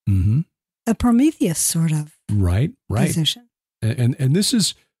 Mm-hmm. A Prometheus sort of position. And this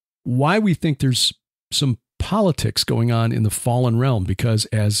is why we think there's some politics going on in the fallen realm, because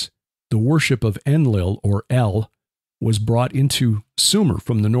as the worship of Enlil, or El, was brought into Sumer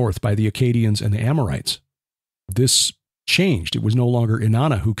from the north by the Akkadians and the Amorites, this changed. It was no longer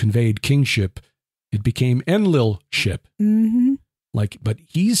Inanna who conveyed kingship. It became Enlil-ship. Mm-hmm. But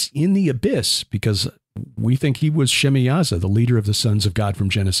he's in the abyss because we think he was Shemiyaza, the leader of the sons of God from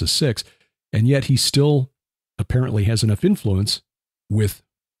Genesis 6. And yet he still apparently has enough influence with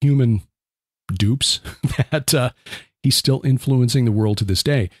human dupes that he's still influencing the world to this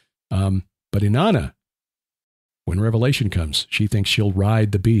day. But Inanna, when Revelation comes, she thinks she'll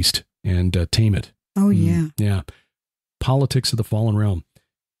ride the beast and tame it. Oh, yeah. Yeah. Politics of the fallen realm.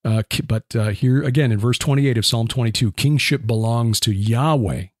 But here again in verse 28 of Psalm 22, kingship belongs to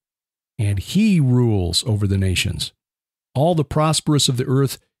Yahweh, and he rules over the nations. All the prosperous of the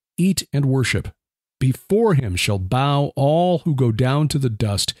earth eat and worship. Before him shall bow all who go down to the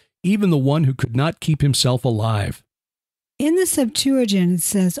dust, even the one who could not keep himself alive. In the Septuagint, it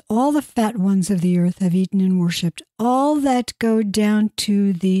says, all the fat ones of the earth have eaten and worshipped, all that go down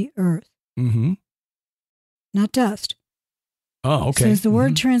to the earth. Mm-hmm. Not dust. Oh, okay. So is the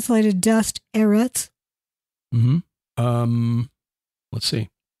word translated dust, eretz? Mm-hmm. Let's see.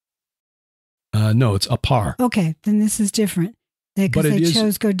 No, it's apar. Okay, then this is different. Because they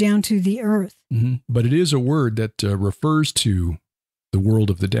chose go down to the earth. Mm-hmm. But it is a word that refers to the world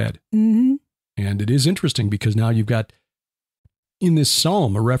of the dead. Mm-hmm. And it is interesting because now you've got in this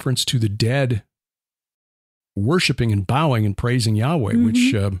psalm a reference to the dead worshiping and bowing and praising Yahweh, which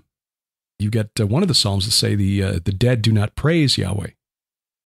you get one of the psalms that say the dead do not praise Yahweh.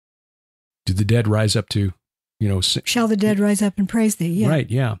 Do the dead rise up to, shall the dead rise up and praise thee? Yeah. Right,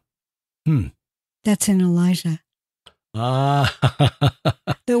 yeah. That's in Elijah. The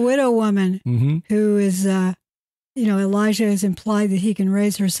widow woman who is, Elijah has implied that he can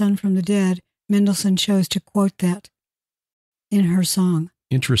raise her son from the dead. Mendelssohn chose to quote that in her song.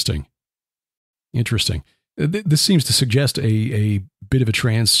 Interesting. This seems to suggest a bit of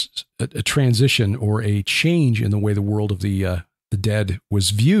a transition or a change in the way the world of the dead was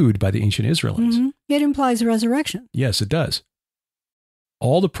viewed by the ancient Israelites. Mm-hmm. It implies a resurrection. Yes, it does.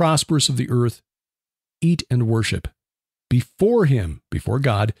 All the prosperous of the earth eat and worship. Before him, before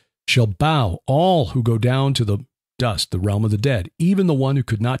God, shall bow all who go down to the dust, the realm of the dead, even the one who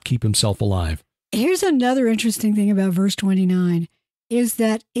could not keep himself alive. Here's another interesting thing about verse 29, is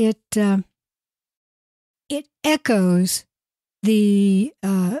that it echoes the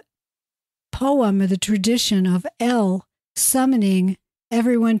poem or the tradition of El summoning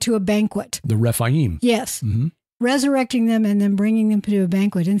everyone to a banquet. The Rephaim. Yes. Mm-hmm. Resurrecting them and then bringing them to a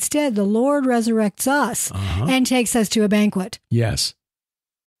banquet. Instead, the Lord resurrects us and takes us to a banquet. Yes.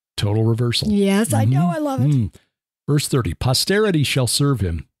 Total reversal. Yes, I know. I love it. Verse 30, posterity shall serve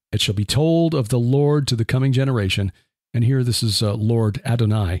him. It shall be told of the Lord to the coming generation. And here this is Lord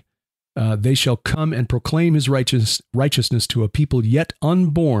Adonai. They shall come and proclaim his righteousness to a people yet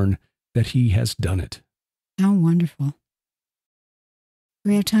unborn, that he has done it. How wonderful. Do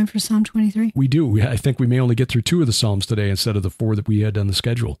we have time for Psalm 23? We do. I think we may only get through 2 of the Psalms today instead of the 4 that we had on the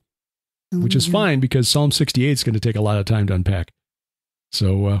schedule, which is fine because Psalm 68 is going to take a lot of time to unpack.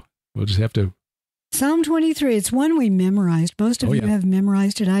 So we'll just have to. Psalm 23, it's one we memorized. Most of you have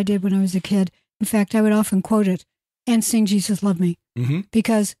memorized it. I did when I was a kid. In fact, I would often quote it and sing Jesus Love Me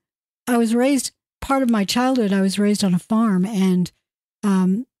because I was raised, part of my childhood, I was raised on a farm. And,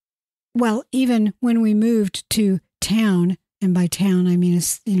 even when we moved to town, and by town, I mean,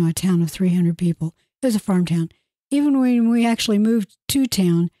 a town of 300 people. It was a farm town. Even when we actually moved to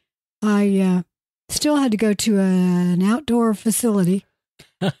town, I still had to go to an outdoor facility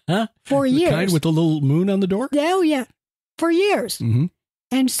for years. The kind with the little moon on the door? Oh, yeah. For years. Mm-hmm.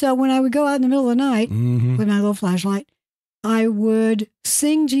 And so when I would go out in the middle of the night with my little flashlight, I would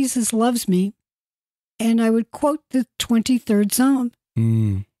sing Jesus Loves Me, and I would quote the 23rd Psalm.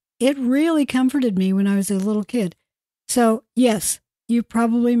 It really comforted me when I was a little kid. So, yes, you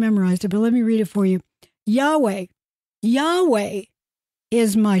probably memorized it, but let me read it for you. Yahweh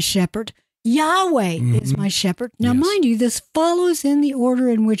is my shepherd. Yahweh is my shepherd. Now, mind you, this follows in the order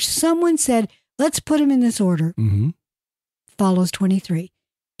in which someone said, let's put him in this order. Follows 23.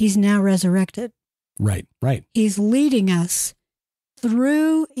 He's now resurrected. Right. He's leading us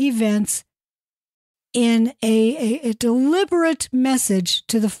through events in a deliberate message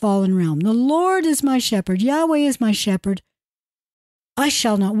to the fallen realm. The Lord is my shepherd. Yahweh is my shepherd. I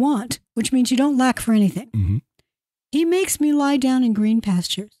shall not want, which means you don't lack for anything. He makes me lie down in green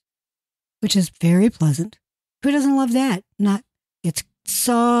pastures, which is very pleasant. Who doesn't love that? It's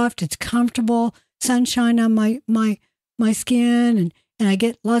soft, it's comfortable, sunshine on my skin, and I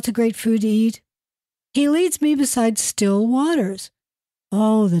get lots of great food to eat. He leads me beside still waters.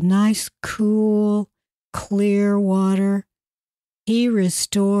 Oh, the nice, cool, clear water. He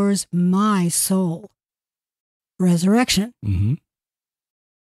restores my soul. Resurrection.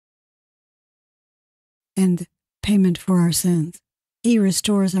 And payment for our sins. He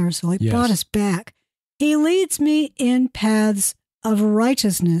restores our soul. He brought us back. He leads me in paths of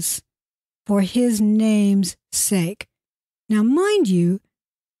righteousness for his name's sake. Now, mind you,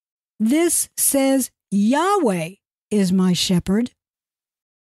 this says Yahweh is my shepherd.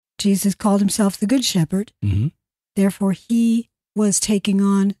 Jesus called himself the Good Shepherd. Therefore, he was taking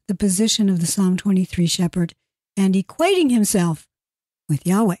on the position of the Psalm 23 shepherd and equating himself with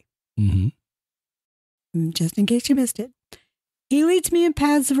Yahweh. Mm-hmm. Just in case you missed it. He leads me in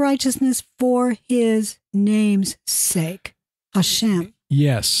paths of righteousness for his name's sake. Hashem.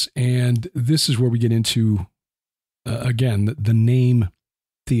 Yes, and this is where we get into, again, the name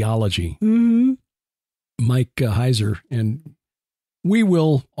theology. Mm-hmm. Mike Heiser, and we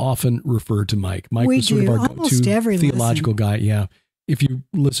will often refer to Mike. Mike was sort of our go-to theological guy. Yeah. If you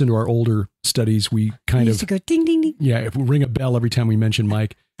listen to our older studies, we used to go ding, ding, ding. Yeah, if we ring a bell every time we mention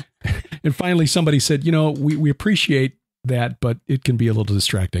Mike. And finally, somebody said, we appreciate that, but it can be a little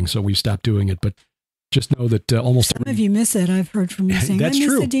distracting, so we stopped doing it. But just know that almost some of you miss it. I've heard from you saying, that's I miss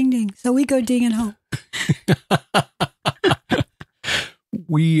true. a ding, ding. So we go ding at home.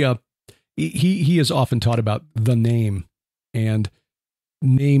 He has often taught about the name and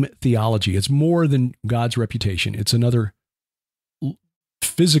name theology. It's more than God's reputation. It's another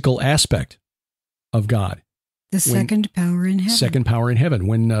physical aspect of God. The second power in heaven. Second power in heaven.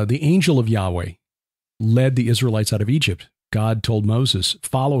 When the angel of Yahweh led the Israelites out of Egypt, God told Moses,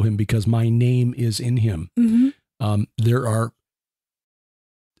 follow him because my name is in him. Mm-hmm. There are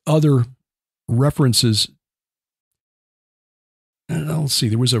other references. Let's see,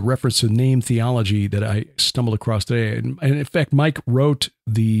 there was a reference to name theology that I stumbled across today. And in fact, Mike wrote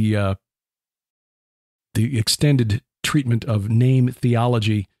the extended treatment of name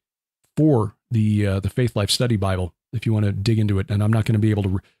theology for the Faith Life Study Bible, if you want to dig into it. And I'm not going to be able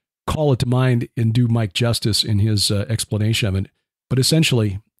to call it to mind and do Mike justice in his explanation of it. But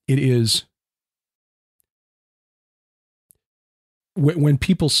essentially, it is when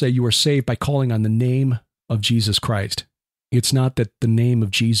people say you are saved by calling on the name of Jesus Christ, it's not that the name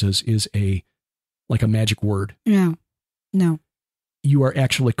of Jesus is like a magic word. No. You are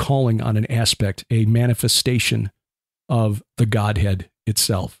actually calling on an aspect, a manifestation of the Godhead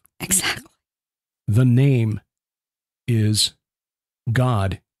itself. Exactly. The name is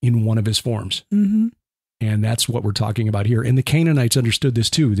God in one of his forms. Mm-hmm. And that's what we're talking about here. And the Canaanites understood this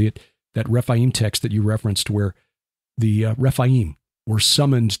too, that Rephaim text that you referenced where the Rephaim were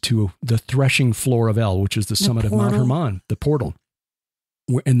summoned to the threshing floor of El, which is the summit of Mount Hermon, the portal.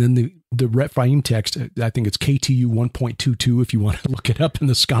 And then the Rephaim text, I think it's KTU 1.22, if you want to look it up in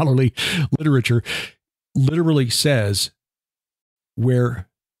the scholarly literature, literally says where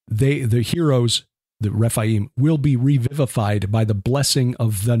the heroes, the Rephaim, will be revivified by the blessing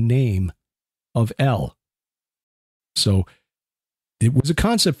of the name of El. So it was a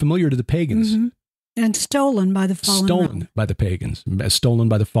concept familiar to the pagans. Mm-hmm. And stolen by the fallen realm. By the pagans, stolen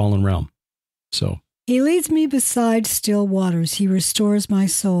by the fallen realm. So he leads me beside still waters. He restores my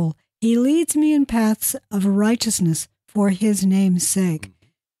soul. He leads me in paths of righteousness for his name's sake.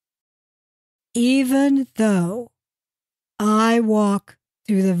 Even though I walk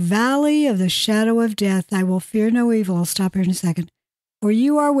through the valley of the shadow of death, I will fear no evil. I'll stop here in a second. For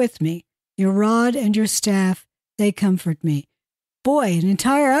you are with me. Your rod and your staff, they comfort me. Boy, an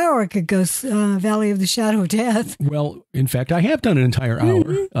entire hour could go Valley of the Shadow of Death. Well, in fact, I have done an entire hour.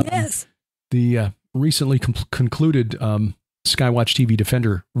 Mm-hmm. Yes. The recently concluded Skywatch TV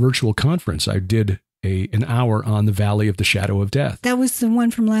Defender virtual conference, I did an hour on the Valley of the Shadow of Death. That was the one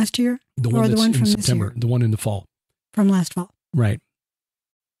from last year? The one that's in September. The one in the fall. From last fall. Right.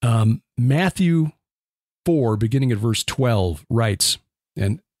 Matthew 4, beginning at verse 12, writes,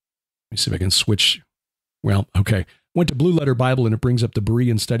 and let me see if I can switch. Well, okay. Went to Blue Letter Bible, and it brings up the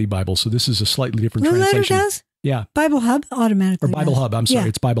Berean Study Bible, so this is a slightly different translation. Blue Letter does? Yeah. Bible Hub automatically Or Bible does. Hub, I'm sorry,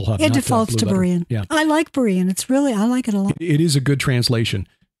 it's Bible Hub. It defaults to Berean. Yeah. I like Berean. I like it a lot. It is a good translation,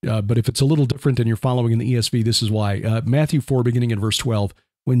 but if it's a little different and you're following in the ESV, this is why. Matthew 4, beginning in verse 12,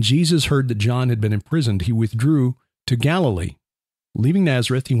 when Jesus heard that John had been imprisoned, he withdrew to Galilee. Leaving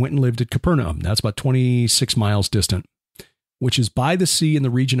Nazareth, he went and lived at Capernaum. That's about 26 miles distant, which is by the sea in the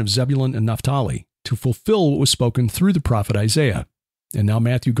region of Zebulun and Naphtali, to fulfill what was spoken through the prophet Isaiah. And now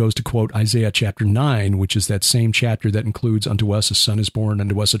Matthew goes to quote Isaiah chapter 9, which is that same chapter that includes, unto us a son is born,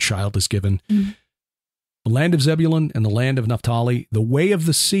 unto us a child is given. Mm-hmm. The land of Zebulun and the land of Naphtali, the way of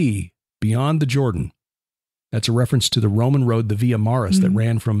the sea beyond the Jordan. That's a reference to the Roman road, the Via Maris, that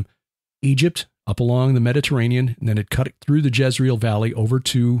ran from Egypt up along the Mediterranean, and then it cut through the Jezreel Valley over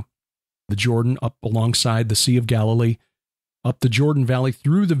to the Jordan, up alongside the Sea of Galilee, up the Jordan Valley,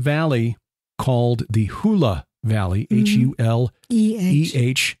 through the valley called the Hula Valley, Huleeh.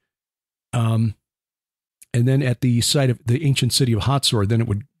 And then at the site of the ancient city of Hatzor, then it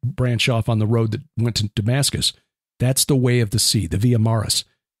would branch off on the road that went to Damascus. That's the way of the sea, the Via Maris.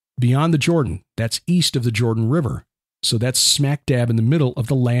 Beyond the Jordan, that's east of the Jordan River. So that's smack dab in the middle of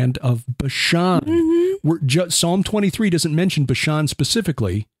the land of Bashan. Psalm 23 doesn't mention Bashan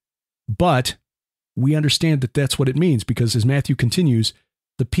specifically, but we understand that that's what it means, because as Matthew continues,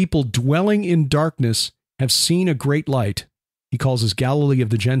 the people dwelling in darkness have seen a great light. He calls this Galilee of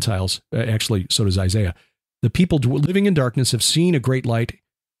the Gentiles. Actually, so does Isaiah. The people living in darkness have seen a great light.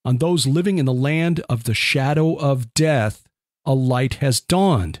 On those living in the land of the shadow of death, a light has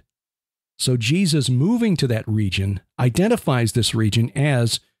dawned. So Jesus, moving to that region, identifies this region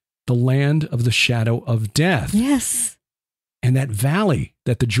as the land of the shadow of death. Yes. And that valley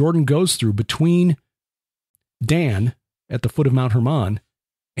that the Jordan goes through between Dan at the foot of Mount Hermon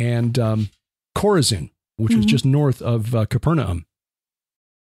and Chorazin, which was just north of Capernaum,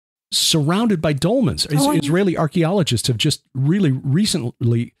 surrounded by dolmens. Israeli archaeologists have just really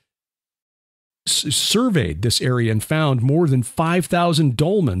recently surveyed this area and found more than 5,000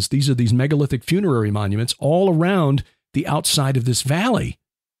 dolmens. These are these megalithic funerary monuments all around the outside of this valley.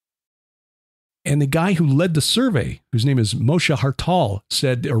 And the guy who led the survey, whose name is Moshe Hartal,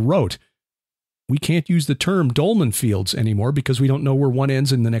 said or wrote, "We can't use the term dolmen fields anymore because we don't know where one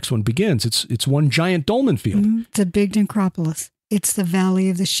ends and the next one begins. It's one giant dolmen field." It's a big necropolis. It's the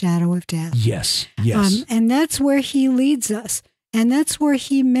valley of the shadow of death. Yes, yes. And that's where he leads us. And that's where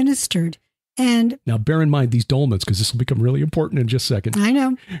he ministered. And now bear in mind these dolmens, because this will become really important in just a second. I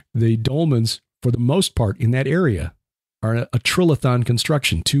know. The dolmens, for the most part in that area, are a trilithon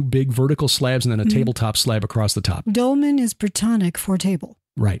construction, 2 big vertical slabs and then a tabletop slab across the top. Dolmen is Britannic for table.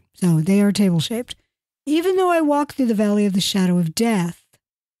 Right. So they are table-shaped. Even though I walk through the valley of the shadow of death,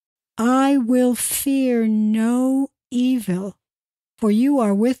 I will fear no evil, for you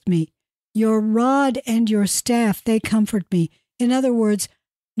are with me. Your rod and your staff, they comfort me. In other words,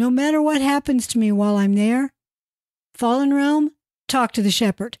 no matter what happens to me while I'm there, fallen realm, talk to the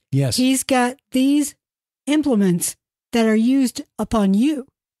shepherd. Yes. He's got these implements that are used upon you.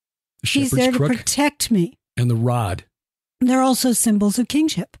 He's there to protect me. And the rod. They're also symbols of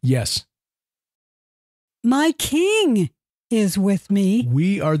kingship. Yes. My king is with me.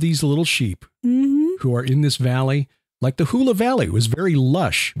 We are these little sheep who are in this valley. Like the Hula Valley was very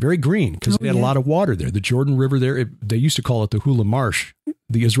lush, very green, because they had a lot of water there. The Jordan River there, they used to call it the Hula Marsh.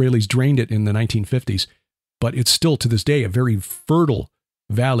 The Israelis drained it in the 1950s, but it's still to this day a very fertile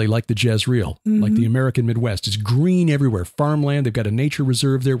valley like the Jezreel, like the American Midwest. It's green everywhere, farmland. They've got a nature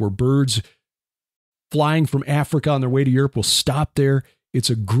reserve there where birds flying from Africa on their way to Europe will stop there. It's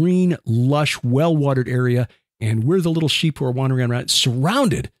a green, lush, well-watered area, and we're the little sheep who are wandering around,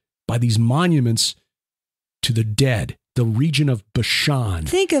 surrounded by these monuments to the dead, the region of Bashan.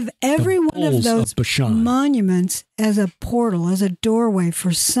 Think of every one of those monuments as a portal, as a doorway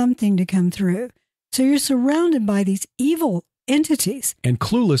for something to come through. So you're surrounded by these evil entities. And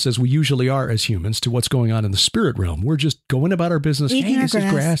clueless as we usually are as humans to what's going on in the spirit realm. We're just going about our business. Eating this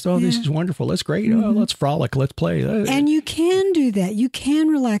is grass. Oh, this is wonderful. That's great. Oh, let's frolic. Let's play. And you can do that. You can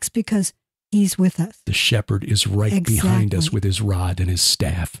relax because he's with us. The shepherd is right behind us with his rod and his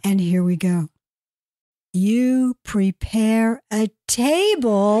staff. And here we go. You prepare a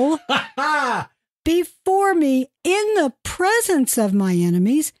table before me in the presence of my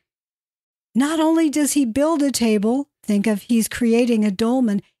enemies. Not only does he build a table, think of he's creating a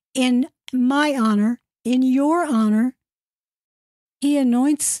dolmen in my honor, in your honor. He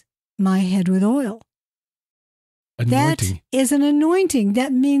anoints my head with oil. Anointing. That is an anointing.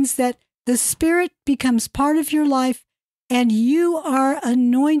 That means that the Spirit becomes part of your life and you are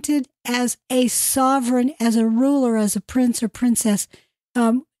anointed as a sovereign, as a ruler, as a prince or princess.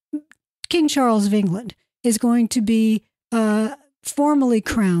 King Charles of England is going to be formally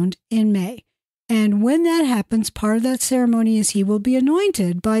crowned in May. And when that happens, part of that ceremony is he will be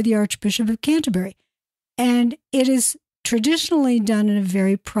anointed by the Archbishop of Canterbury. And it is traditionally done in a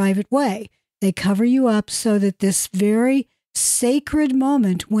very private way. They cover you up so that this very sacred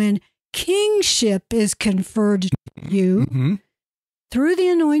moment when kingship is conferred to you through the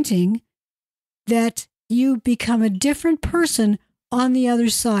anointing, that you become a different person on the other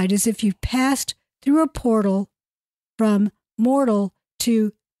side, as if you passed through a portal from mortal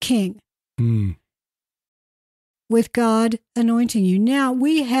to king. With God anointing you. Now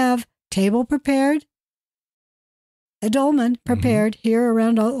we have table prepared, a dolmen prepared here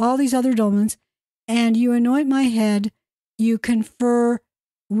around all these other dolmens, and you anoint my head. You confer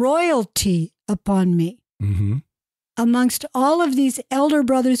royalty upon me. Amongst all of these elder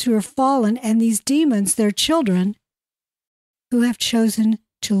brothers who are fallen and these demons, their children, who have chosen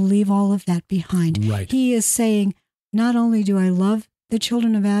to leave all of that behind. Right. He is saying, not only do I love the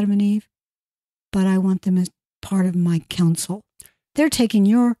children of Adam and Eve, but I want them as part of my council. They're taking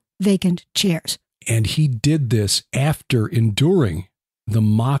your vacant chairs. And he did this after enduring the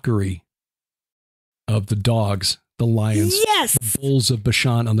mockery of the dogs, the lions, yes, the bulls of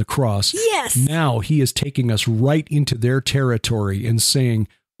Bashan on the cross. Yes. Now he is taking us right into their territory and saying,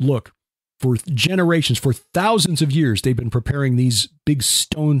 look, for generations, for thousands of years, they've been preparing these big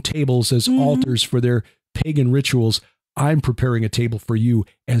stone tables as altars for their pagan rituals. I'm preparing a table for you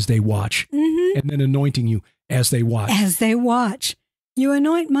as they watch, and then anointing you as they watch. As they watch. You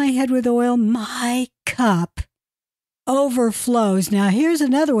anoint my head with oil, my cup overflows. Now, here's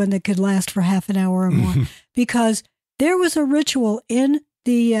another one that could last for half an hour or more, because there was a ritual in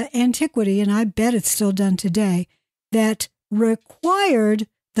the antiquity, and I bet it's still done today, that required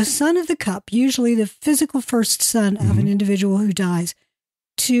the son of the cup, usually the physical first son of an individual who dies,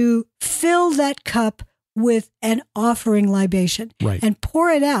 to fill that cup with an offering libation and pour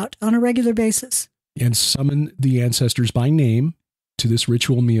it out on a regular basis. And summon the ancestors by name to this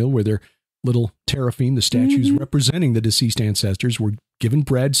ritual meal where their little teraphim, the statues representing the deceased ancestors, were given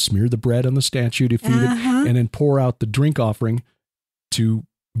bread, smear the bread on the statue to feed it, and then pour out the drink offering to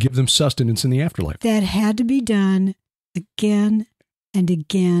give them sustenance in the afterlife. That had to be done again and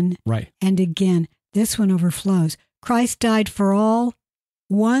again and again. This one overflows. Christ died for all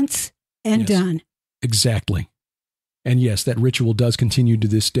once and done. Exactly. And yes, that ritual does continue to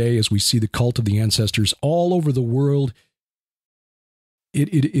this day as we see the cult of the ancestors all over the world. It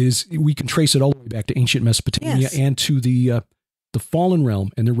is, we can trace it all the way back to ancient Mesopotamia and to the fallen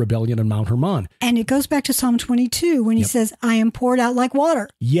realm and their rebellion on Mount Hermon. And it goes back to Psalm 22 when he says, I am poured out like water.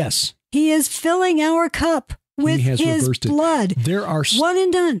 Yes. He is filling our cup with his blood. There are one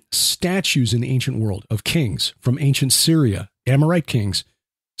and done statues in the ancient world of kings from ancient Syria, Amorite kings,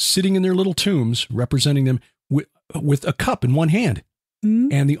 sitting in their little tombs, representing them with a cup in one hand.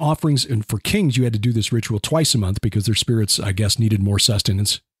 And the offerings, and for kings, you had to do this ritual twice a month because their spirits, I guess, needed more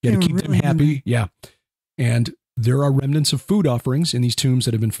sustenance. You had to keep them happy. Hungry. Yeah. And there are remnants of food offerings in these tombs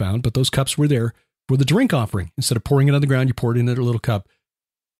that have been found, but those cups were there for the drink offering. Instead of pouring it on the ground, you poured it in a little cup.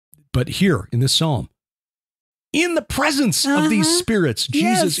 But here in this psalm, in the presence of these spirits,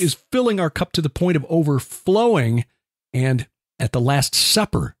 Jesus is filling our cup to the point of overflowing. And at the Last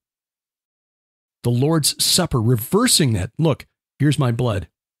Supper, the Lord's Supper, reversing that. Look, here's my blood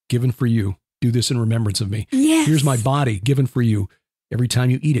given for you. Do this in remembrance of me. Yes. Here's my body given for you. Every time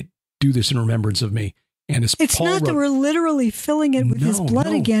you eat it, do this in remembrance of me. And it's Paul not that we're literally filling it with his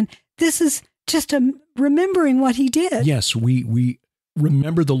blood again. This is just remembering what he did. Yes, we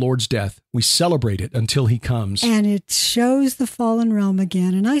remember the Lord's death. We celebrate it until he comes. And it shows the fallen realm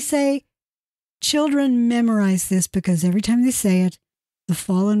again. And I say, children, memorize this, because every time they say it, the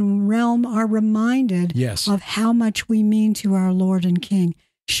fallen realm are reminded of how much we mean to our Lord and King.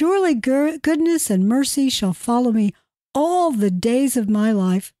 Surely goodness and mercy shall follow me all the days of my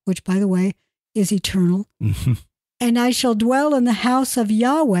life, which, by the way, is eternal. And I shall dwell in the house of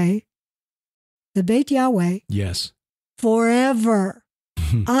Yahweh, the Beit Yahweh, forever.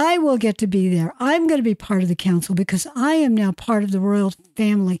 I will get to be there. I'm going to be part of the council because I am now part of the royal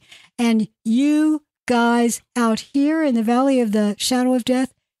family. And you guys out here in the valley of the shadow of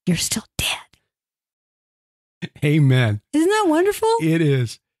death, you're still dead. Amen. Isn't that wonderful? It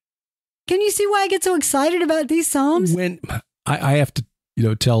is. Can you see why I get so excited about these Psalms? When I have to,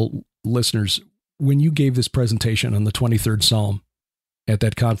 tell listeners, when you gave this presentation on the 23rd Psalm at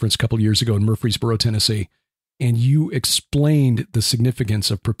that conference a couple of years ago in Murfreesboro, Tennessee, and you explained the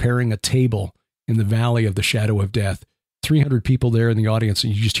significance of preparing a table in the valley of the shadow of death, 300 people there in the audience,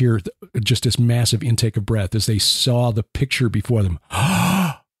 and you just hear just this massive intake of breath as they saw the picture before them.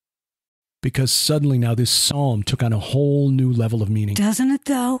 Because suddenly now this psalm took on a whole new level of meaning. Doesn't it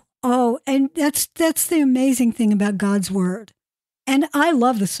though? Oh, and that's the amazing thing about God's word. And I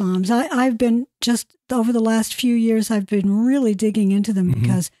love the Psalms. I've been just over the last few years, I've been really digging into them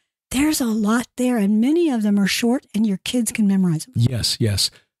because there's a lot there, and many of them are short, and your kids can memorize them.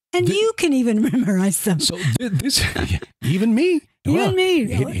 Yes. And you can even memorize them. So this, even me. Even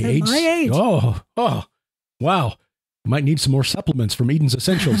me. At my age. Oh, wow. Might need some more supplements from Eden's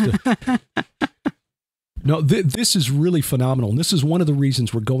Essentials. No, this is really phenomenal. And this is one of the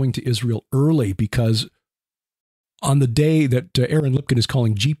reasons we're going to Israel early, because on the day that Aaron Lipkin is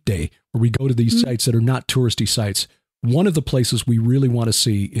calling Jeep Day, where we go to these sites that are not touristy sites, one of the places we really want to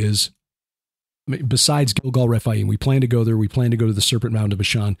see is, besides Gilgal Rephaim, we plan to go there. We plan to go to the Serpent Mound of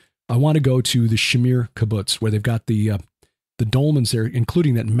Bashan. I want to go to the Shamir Kibbutz, where they've got the dolmens there,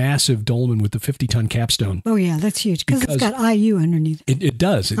 including that massive dolmen with the 50-ton capstone. Oh, yeah, that's huge, because it's got IU underneath. It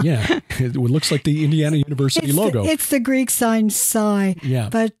does, yeah. It looks like the Indiana University logo. It's the Greek sign Psi. Yeah.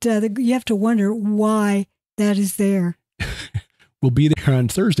 But you have to wonder why that is there. We'll be there on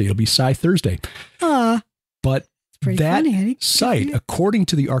Thursday. It'll be Psi Thursday. But pretty that funny. site, according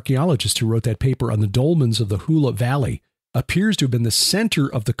to the archaeologist who wrote that paper on the dolmens of the Hula Valley, appears to have been the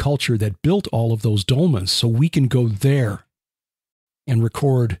center of the culture that built all of those dolmens. So we can go there and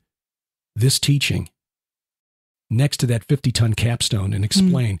record this teaching next to that 50-ton capstone and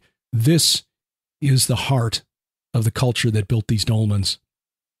explain this is the heart of the culture that built these dolmens.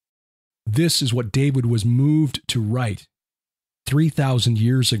 This is what David was moved to write 3,000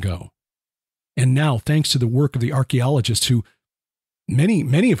 years ago. And now, thanks to the work of the archaeologists, who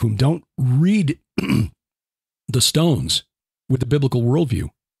many of whom don't read the stones with the biblical worldview,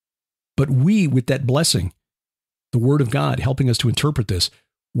 but we, with that blessing, the Word of God helping us to interpret this,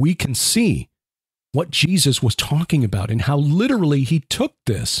 we can see what Jesus was talking about and how literally he took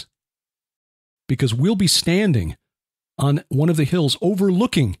this. Because we'll be standing on one of the hills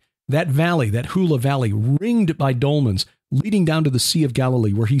overlooking that valley, that Hula Valley, ringed by dolmens, leading down to the Sea of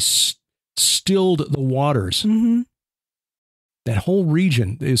Galilee, where he stilled the waters. Mm-hmm. That whole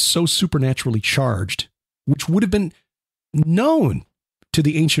region is so supernaturally charged, which would have been known to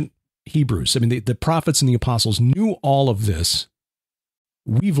the ancient Hebrews. I mean, the prophets and the apostles knew all of this.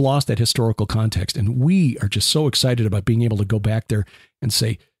 We've lost that historical context, and we are just so excited about being able to go back there and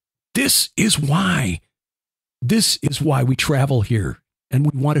say, this is why we travel here,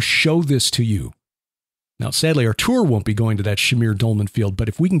 and we want to show this to you. Now, sadly, our tour won't be going to that Shamir Dolmen field, but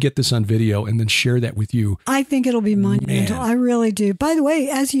if we can get this on video and then share that with you. I think it'll be monumental. Man. I really do. By the way,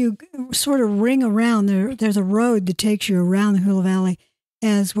 as you sort of ring around, there's a road that takes you around the Hula Valley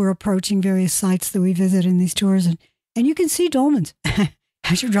as we're approaching various sites that we visit in these tours. And you can see dolmens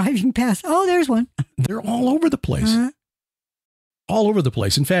as you're driving past. Oh, there's one. They're all over the place. All over the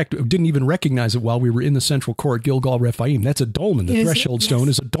place. In fact, I didn't even recognize it while we were in the central court, Gilgal Rephaim. That's a dolmen. The threshold stone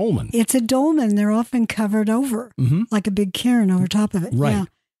is a dolmen. It's a dolmen. They're often covered over, like a big cairn over top of it. Right.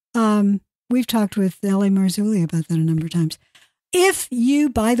 Yeah. We've talked with L.A. Marzulli about that a number of times. If you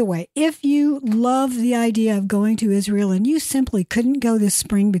love the idea of going to Israel and you simply couldn't go this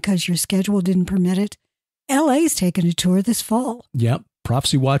spring because your schedule didn't permit it, L.A.'s taking a tour this fall. Yep.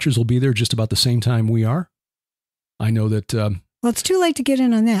 Prophecy Watchers will be there just about the same time we are. I know that... well, it's too late to get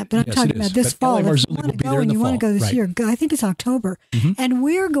in on that, but I'm talking about this fall. If you want to go and you want to go this year, I think it's October. And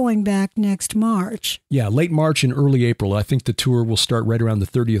we're going back next March. Yeah, late March and early April. I think the tour will start right around the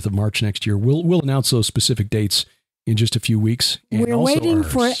 30th of March next year. We'll announce those specific dates in just a few weeks. And we're waiting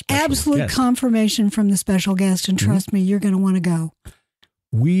for absolute confirmation from the special guest, and trust me, you're going to want to go.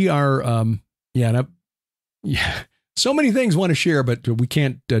 We are, so many things want to share, but we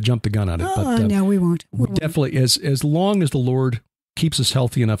can't jump the gun on it. No, we won't. We definitely, as long as the Lord keeps us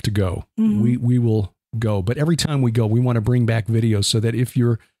healthy enough to go, we will go. But every time we go, we want to bring back videos so that if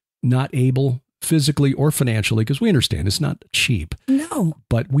you're not able physically or financially, because we understand it's not cheap. No.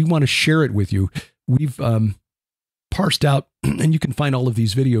 But we want to share it with you. We've parsed out, and you can find all of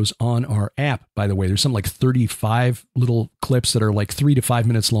these videos on our app, by the way. There's something like 35 little clips that are like 3 to 5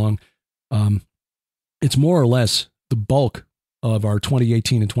 minutes long. It's more or less the bulk of our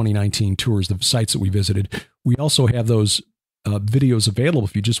 2018 and 2019 tours, the sites that we visited. We also have those videos available.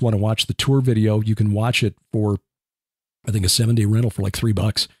 If you just want to watch the tour video, you can watch it for, I think, a 7-day rental for like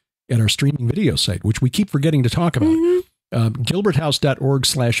 $3 at our streaming video site, which we keep forgetting to talk about.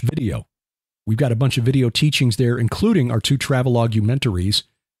 Gilberthouse.org/video. We've got a bunch of video teachings there, including our 2 travelogue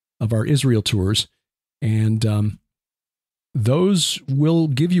of our Israel tours. And those will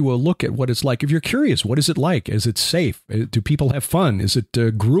give you a look at what it's like. If you're curious, what is it like? Is it safe? Do people have fun? Is it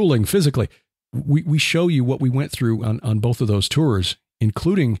grueling physically? We show you what we went through on both of those tours,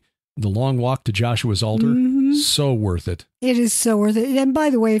 including the long walk to Joshua's altar. So worth it. It is so worth it. And by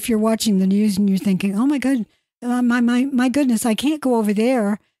the way, if you're watching the news and you're thinking, oh my God, my goodness, I can't go over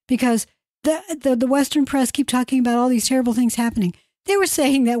there because the Western press keep talking about all these terrible things happening. They were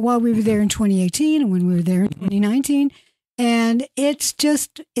saying that while we were there in 2018 and when we were there in 2019. And it's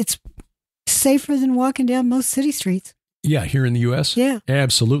safer than walking down most city streets. Yeah, here in the U.S.? Yeah.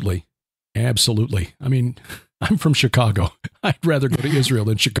 Absolutely. Absolutely. I mean, I'm from Chicago. I'd rather go to Israel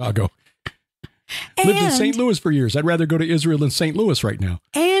than Chicago. Lived in St. Louis for years. I'd rather go to Israel than St. Louis right now.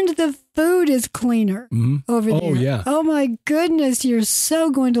 And the food is cleaner over there. Oh, yeah. Oh, my goodness. You're so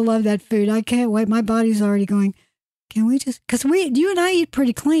going to love that food. I can't wait. My body's already going, can we just, because you and I eat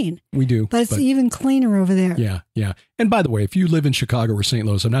pretty clean. We do. But it's even cleaner over there. Yeah, yeah. And by the way, if you live in Chicago or St.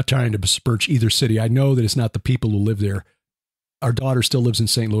 Louis, I'm not trying to besmirch either city. I know that it's not the people who live there. Our daughter still lives in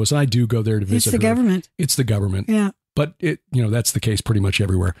St. Louis, and I do go there to visit her. It's the government. It's the government. Yeah. But that's the case pretty much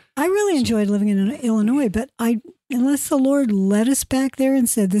everywhere. I really enjoyed living in Illinois, but unless the Lord led us back there and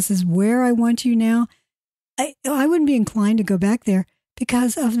said, this is where I want you now, I wouldn't be inclined to go back there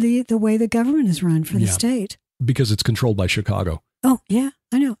because of the way the government is run for the state. because it's controlled by Chicago. Oh, yeah,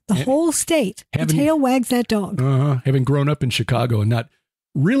 I know. The whole state. The tail wags that dog. Having grown up in Chicago and not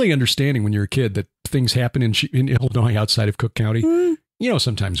really understanding when you're a kid that things happen in Illinois outside of Cook County.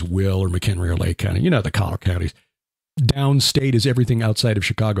 Sometimes Will or McHenry or Lake County, the collar counties. Downstate is everything outside of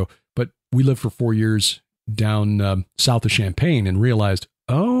Chicago. But we lived for 4 years down south of Champaign and realized,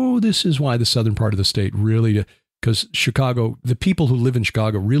 this is why the southern part of the state really, because Chicago, the people who live in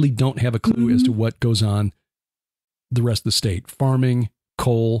Chicago really don't have a clue as to what goes on the rest of the state. Farming,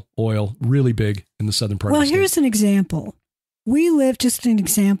 coal, oil, really big in the southern part of the state. Well, here's an example. We live, just an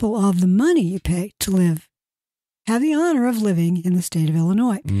example of the money you pay to live, have the honor of living in the state of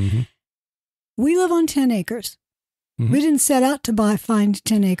Illinois. Mm-hmm. We live on 10 acres. Mm-hmm. We didn't set out to find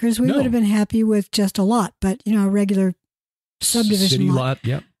 10 acres. We would have been happy with just a lot, but, a regular subdivision city lot.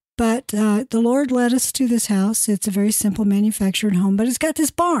 Yep. But the Lord led us to this house. It's a very simple manufactured home, but it's got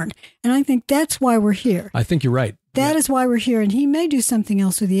this barn. And I think that's why we're here. I think you're right. That is why we're here. And he may do something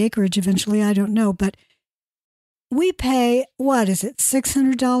else with the acreage eventually. I don't know. But we pay, what is it,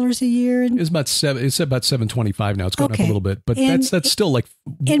 $600 a year? It's about $725 now. It's gone up a little bit, but that's still like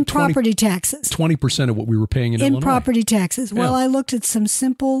in property taxes. 20% of what we were paying in Illinois. In property taxes. Well, I looked at some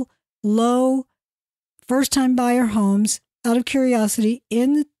simple, low, first-time buyer homes out of curiosity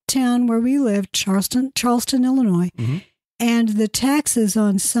in the town where we live, Charleston, Illinois, and the taxes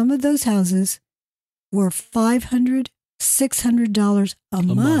on some of those houses were $500, $600 a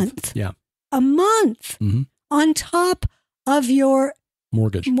month. Yeah, a month. Mm-hmm. On top of your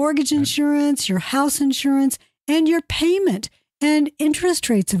mortgage insurance, your house insurance, and your payment. And interest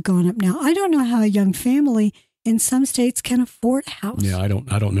rates have gone up now. I don't know how a young family in some states can afford a house. Yeah, I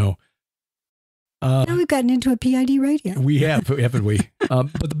don't know. Now we've gotten into a PID radio. We have, haven't we?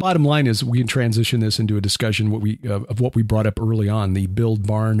 But the bottom line is we can transition this into a discussion of what we brought up early on, the Build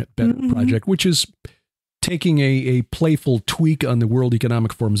Barn Better project, which is taking a playful tweak on the World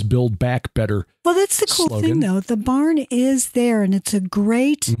Economic Forum's Build Back Better. Well, that's the cool slogan. thing, though. The barn is there, and it's a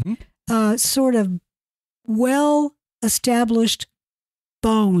great sort of well-established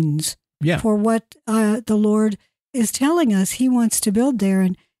bones for what the Lord is telling us He wants to build there.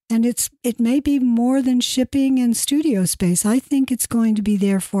 And it may be more than shipping and studio space. I think it's going to be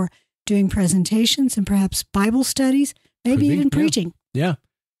there for doing presentations and perhaps Bible studies, maybe even preaching. Yeah.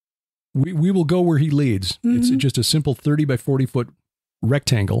 We will go where He leads. Mm-hmm. It's just a simple 30 by 40 foot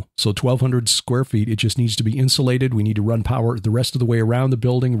rectangle, so 1,200 square feet. It just needs to be insulated. We need to run power the rest of the way around the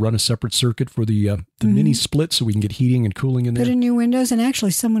building, run a separate circuit for the mini split so we can get heating and cooling in there. Put in new windows, and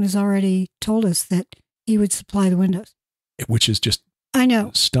actually someone has already told us that He would supply the windows. Which is just I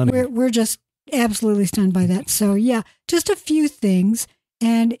know. Stunning. We're just absolutely stunned by that. So yeah, just a few things.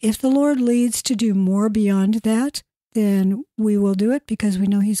 And if the Lord leads to do more beyond that, then we will do it because we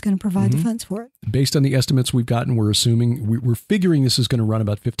know He's going to provide the funds for it. Based on the estimates we've gotten, we're figuring this is going to run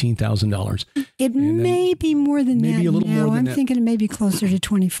about $15,000. It may be more than that. Maybe a little more than I'm that. thinking it may be closer to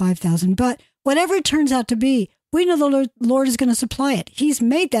 $25,000. But whatever it turns out to be, we know the Lord is going to supply it. He's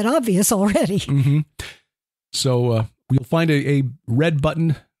made that obvious already. Mm-hmm. So you'll find a red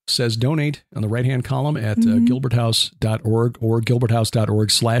button says donate on the right-hand column at gilberthouse.org or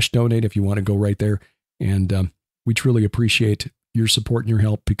gilberthouse.org/donate if you want to go right there. And we truly appreciate your support and your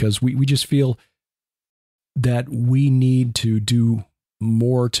help because we just feel that we need to do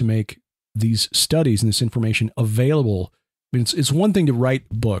more to make these studies and this information available. I mean, it's one thing to write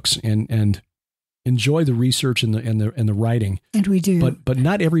books and enjoy the research and the writing. And we do. But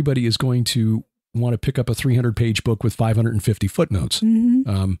not everybody is going to want to pick up a 300-page book with 550 footnotes.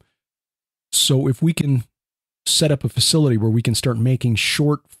 Mm-hmm. So if we can set up a facility where we can start making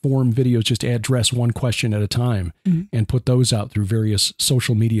short-form videos, just address one question at a time and put those out through various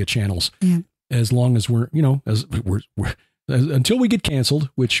social media channels, as long as we're until we get canceled,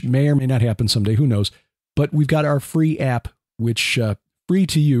 which may or may not happen someday, who knows. But we've got our free app, which free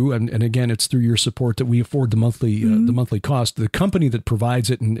to you, and again, it's through your support that we afford the monthly cost. The company that provides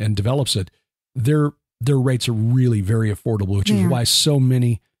it and develops it, their rates are really very affordable, which is why so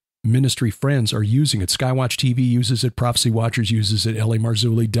many ministry friends are using it. Skywatch TV uses it, Prophecy Watchers uses it, L.A.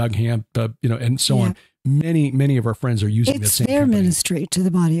 Marzulli, Doug Hamp, and so on. Many of our friends are using the same their company. Ministry to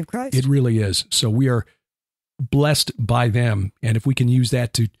the body of Christ. It really is. So we are blessed by them, and if we can use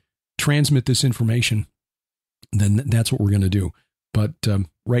that to transmit this information, then that's what we're going to do. But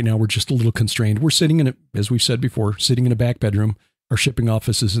right now, we're just a little constrained. We're sitting as we've said before, sitting in a back bedroom. Our shipping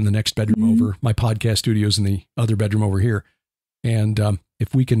office is in the next bedroom over. My podcast studio is in the other bedroom over here. And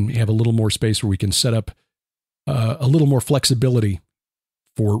if we can have a little more space where we can set up a little more flexibility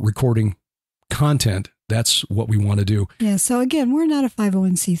for recording content, that's what we want to do. Yeah. So again, we're not a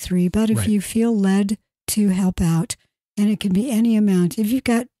 501c3, but if you feel led to help out. And it can be any amount. If you've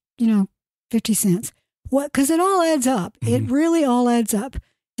got, 50 cents, because it all adds up. Mm-hmm. It really all adds up.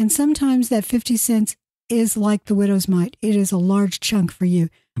 And sometimes that 50 cents is like the widow's mite. It is a large chunk for you.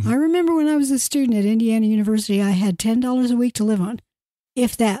 Mm-hmm. I remember when I was a student at Indiana University, I had $10 a week to live on,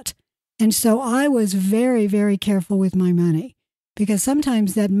 if that. And so I was very, very careful with my money, because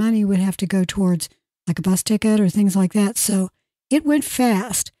sometimes that money would have to go towards like a bus ticket or things like that. So it went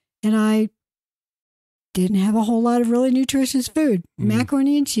fast, and I didn't have a whole lot of really nutritious food,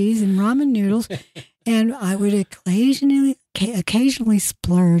 macaroni and cheese and ramen noodles. And I would occasionally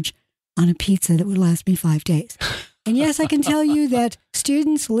splurge on a pizza that would last me 5 days. And yes, I can tell you that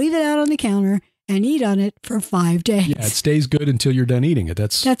students leave it out on the counter and eat on it for 5 days. Yeah, it stays good until you're done eating it.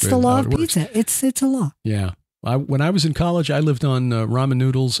 That's the law of pizza. It's a law. Yeah. When I was in college, I lived on ramen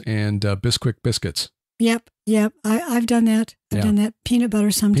noodles and Bisquick biscuits. Yep. I've done that. I've done that. Peanut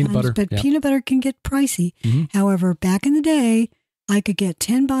butter sometimes, but peanut butter can get pricey. Mm-hmm. However, back in the day, I could get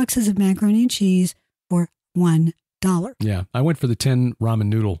 10 boxes of macaroni and cheese for $1. Yeah. I went for the 10 ramen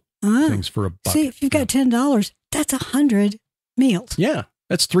noodle things for $1. See, if you've got $10, that's 100 meals. Yeah.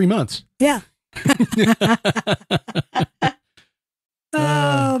 That's 3 months. Yeah.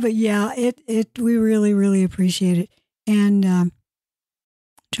 But yeah, we really, really appreciate it. And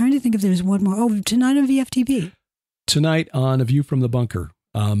trying to think if there's one more. Oh, tonight on VFTB. Tonight on A View from the Bunker.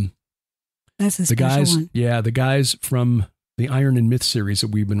 That's a special one. Yeah, the guys from the Iron and Myth series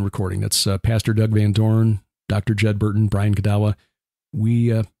that we've been recording. That's Pastor Doug Van Dorn, Dr. Jed Burton, Brian Godawa.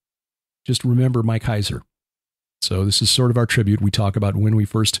 We just remember Mike Heiser. So this is sort of our tribute. We talk about when we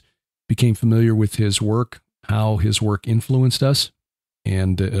first became familiar with his work, how his work influenced us,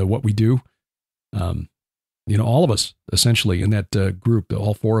 and what we do. All of us, essentially, in that group,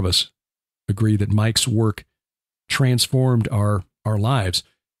 all four of us agree that Mike's work transformed our lives.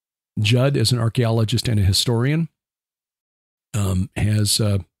 Judd, as an archaeologist and a historian, has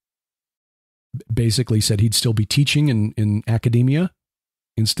basically said he'd still be teaching in academia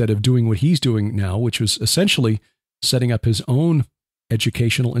instead of doing what he's doing now, which was essentially setting up his own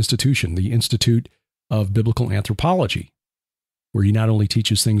educational institution, the Institute of Biblical Anthropology, where he not only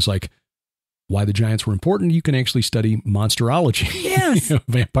teaches things like why the giants were important, you can actually study monsterology, yes.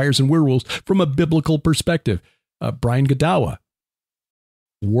 Vampires and werewolves from a biblical perspective. Brian Godawa,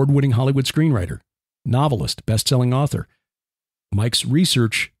 award-winning Hollywood screenwriter, novelist, best-selling author. Mike's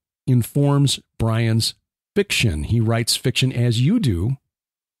research informs Brian's fiction. He writes fiction as you do,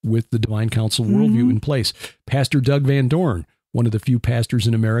 with the Divine Council worldview in place. Pastor Doug Van Dorn, one of the few pastors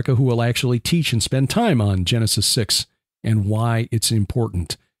in America who will actually teach and spend time on Genesis 6 and why it's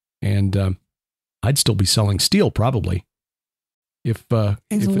important. And I'd still be selling steel probably if the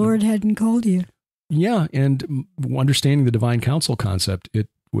Lord hadn't called you. Yeah, and understanding the Divine Council concept, it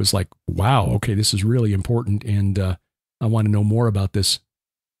was like, wow, okay, this is really important, and I want to know more about this.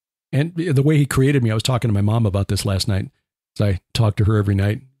 And the way he created me, I was talking to my mom about this last night, as I talk to her every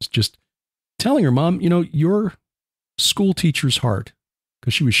night, just telling her, Mom, your school teacher's heart,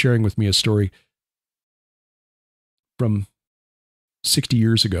 because she was sharing with me a story from 60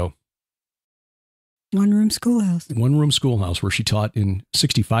 years ago. One-room schoolhouse. One-room schoolhouse where she taught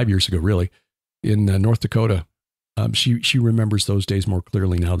 65 years ago, really, in North Dakota. She remembers those days more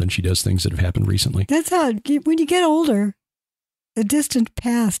clearly now than she does things that have happened recently. That's how, when you get older, the distant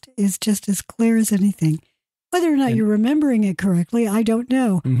past is just as clear as anything. Whether or not you're remembering it correctly, I don't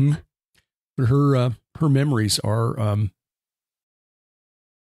know. Mm-hmm. But her memories are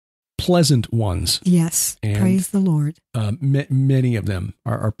pleasant ones. Yes, and, praise the Lord. Many of them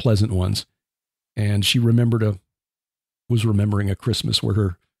are pleasant ones. And she was remembering a Christmas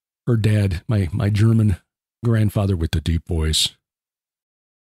where her dad, my German grandfather with the deep voice,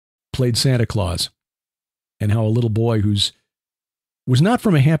 played Santa Claus, and how a little boy was not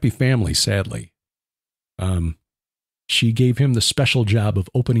from a happy family, sadly. She gave him the special job of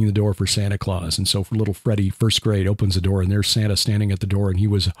opening the door for Santa Claus. And so for little Freddie, first grade, opens the door and there's Santa standing at the door, and he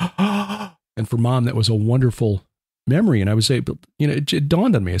was, and for Mom, that was a wonderful memory. And I would say, it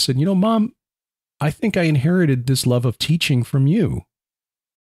dawned on me. I said, Mom, I think I inherited this love of teaching from you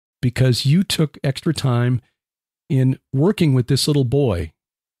because you took extra time in working with this little boy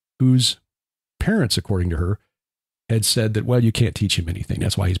whose parents, according to her, had said that, well, you can't teach him anything.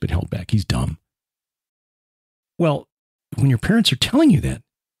 That's why he's been held back. He's dumb. Well, when your parents are telling you that,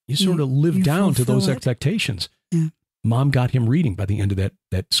 you sort of live down to those expectations. Yeah. Mom got him reading by the end of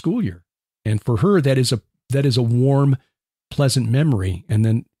that school year. And for her, that is a warm, pleasant memory. And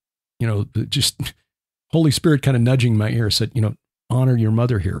then, just Holy Spirit kind of nudging my ear said, honor your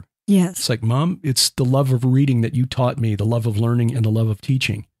mother here. Yes. It's like, Mom, it's the love of reading that you taught me, the love of learning and the love of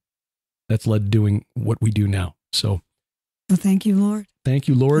teaching. that's led to doing what we do now. So well, thank you, Lord. Thank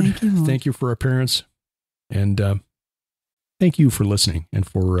you, Lord. Thank you, Lord. Thank you for our parents. And thank you for listening and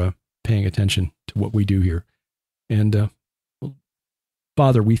for paying attention to what we do here. And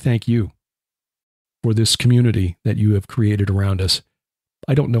Father, we thank you for this community that you have created around us.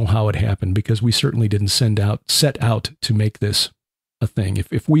 I don't know how it happened, because we certainly didn't set out to make this a thing.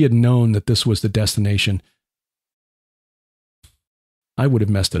 If we had known that this was the destination, I would have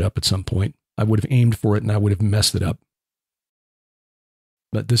messed it up at some point. I would have aimed for it and I would have messed it up.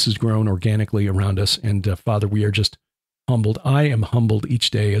 But this has grown organically around us. And Father, we are just humbled. I am humbled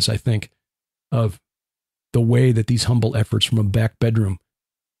each day as I think of the way that these humble efforts from a back bedroom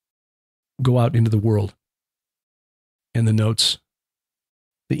go out into the world, and the notes,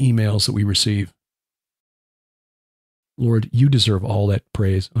 the emails that we receive. Lord, you deserve all that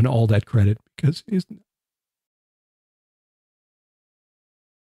praise and all that credit, because it's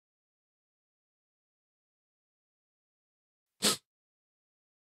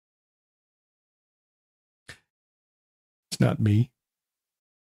not me.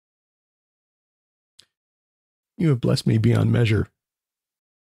 You have blessed me beyond measure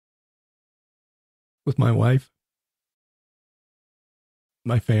with my wife,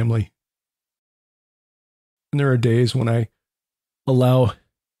 my family. And there are days when I allow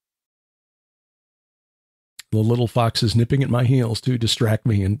the little foxes nipping at my heels to distract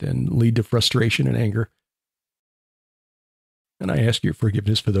me and lead to frustration and anger. And I ask your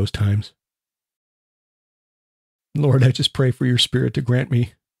forgiveness for those times. Lord, I just pray for your Spirit to grant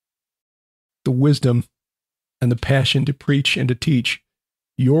me the wisdom and the passion to preach and to teach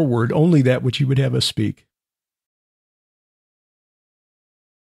your word, only that which you would have us speak.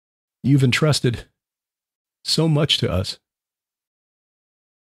 You've entrusted so much to us.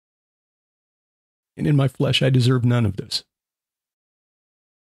 And in my flesh, I deserve none of this.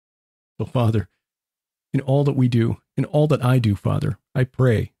 So, Father, in all that we do, in all that I do, Father, I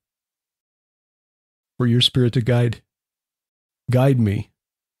pray for your Spirit to guide me,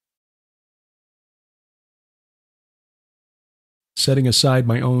 setting aside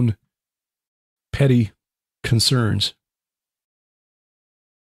my own petty concerns,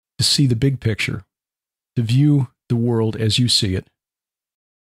 to see the big picture, to view the world as you see it,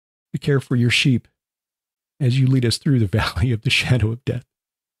 to care for your sheep as you lead us through the valley of the shadow of death.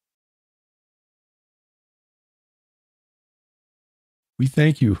 We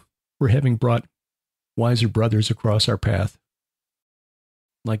thank you for having brought wiser brothers across our path,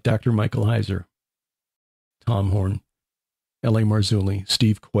 like Dr. Michael Heiser, Tom Horn, L.A. Marzulli,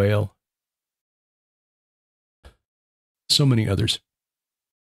 Steve Quayle, so many others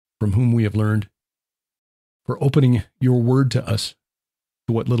from whom we have learned, for opening your word to us,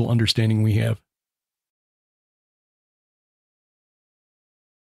 to what little understanding we have.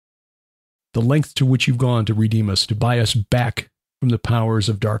 The length to which you've gone to redeem us, to buy us back from the powers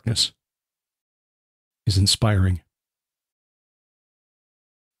of darkness, is inspiring.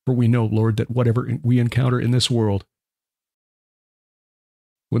 For we know, Lord, that whatever we encounter in this world,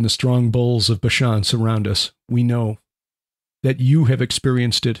 when the strong bulls of Bashan surround us, we know that you have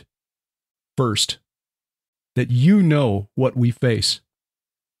experienced it first, that you know what we face,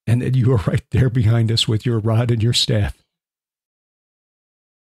 and that you are right there behind us with your rod and your staff.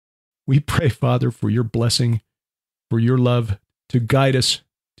 We pray, Father, for your blessing, for your love to guide us,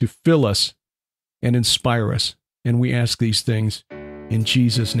 to fill us, and inspire us. And we ask these things in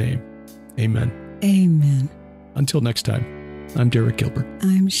Jesus' name. Amen. Amen. Until next time, I'm Derek Gilbert.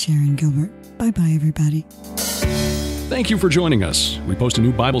 I'm Sharon Gilbert. Bye-bye, everybody. Thank you for joining us. We post a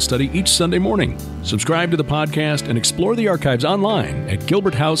new Bible study each Sunday morning. Subscribe to the podcast and explore the archives online at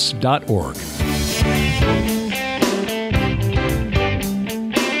gilberthouse.org.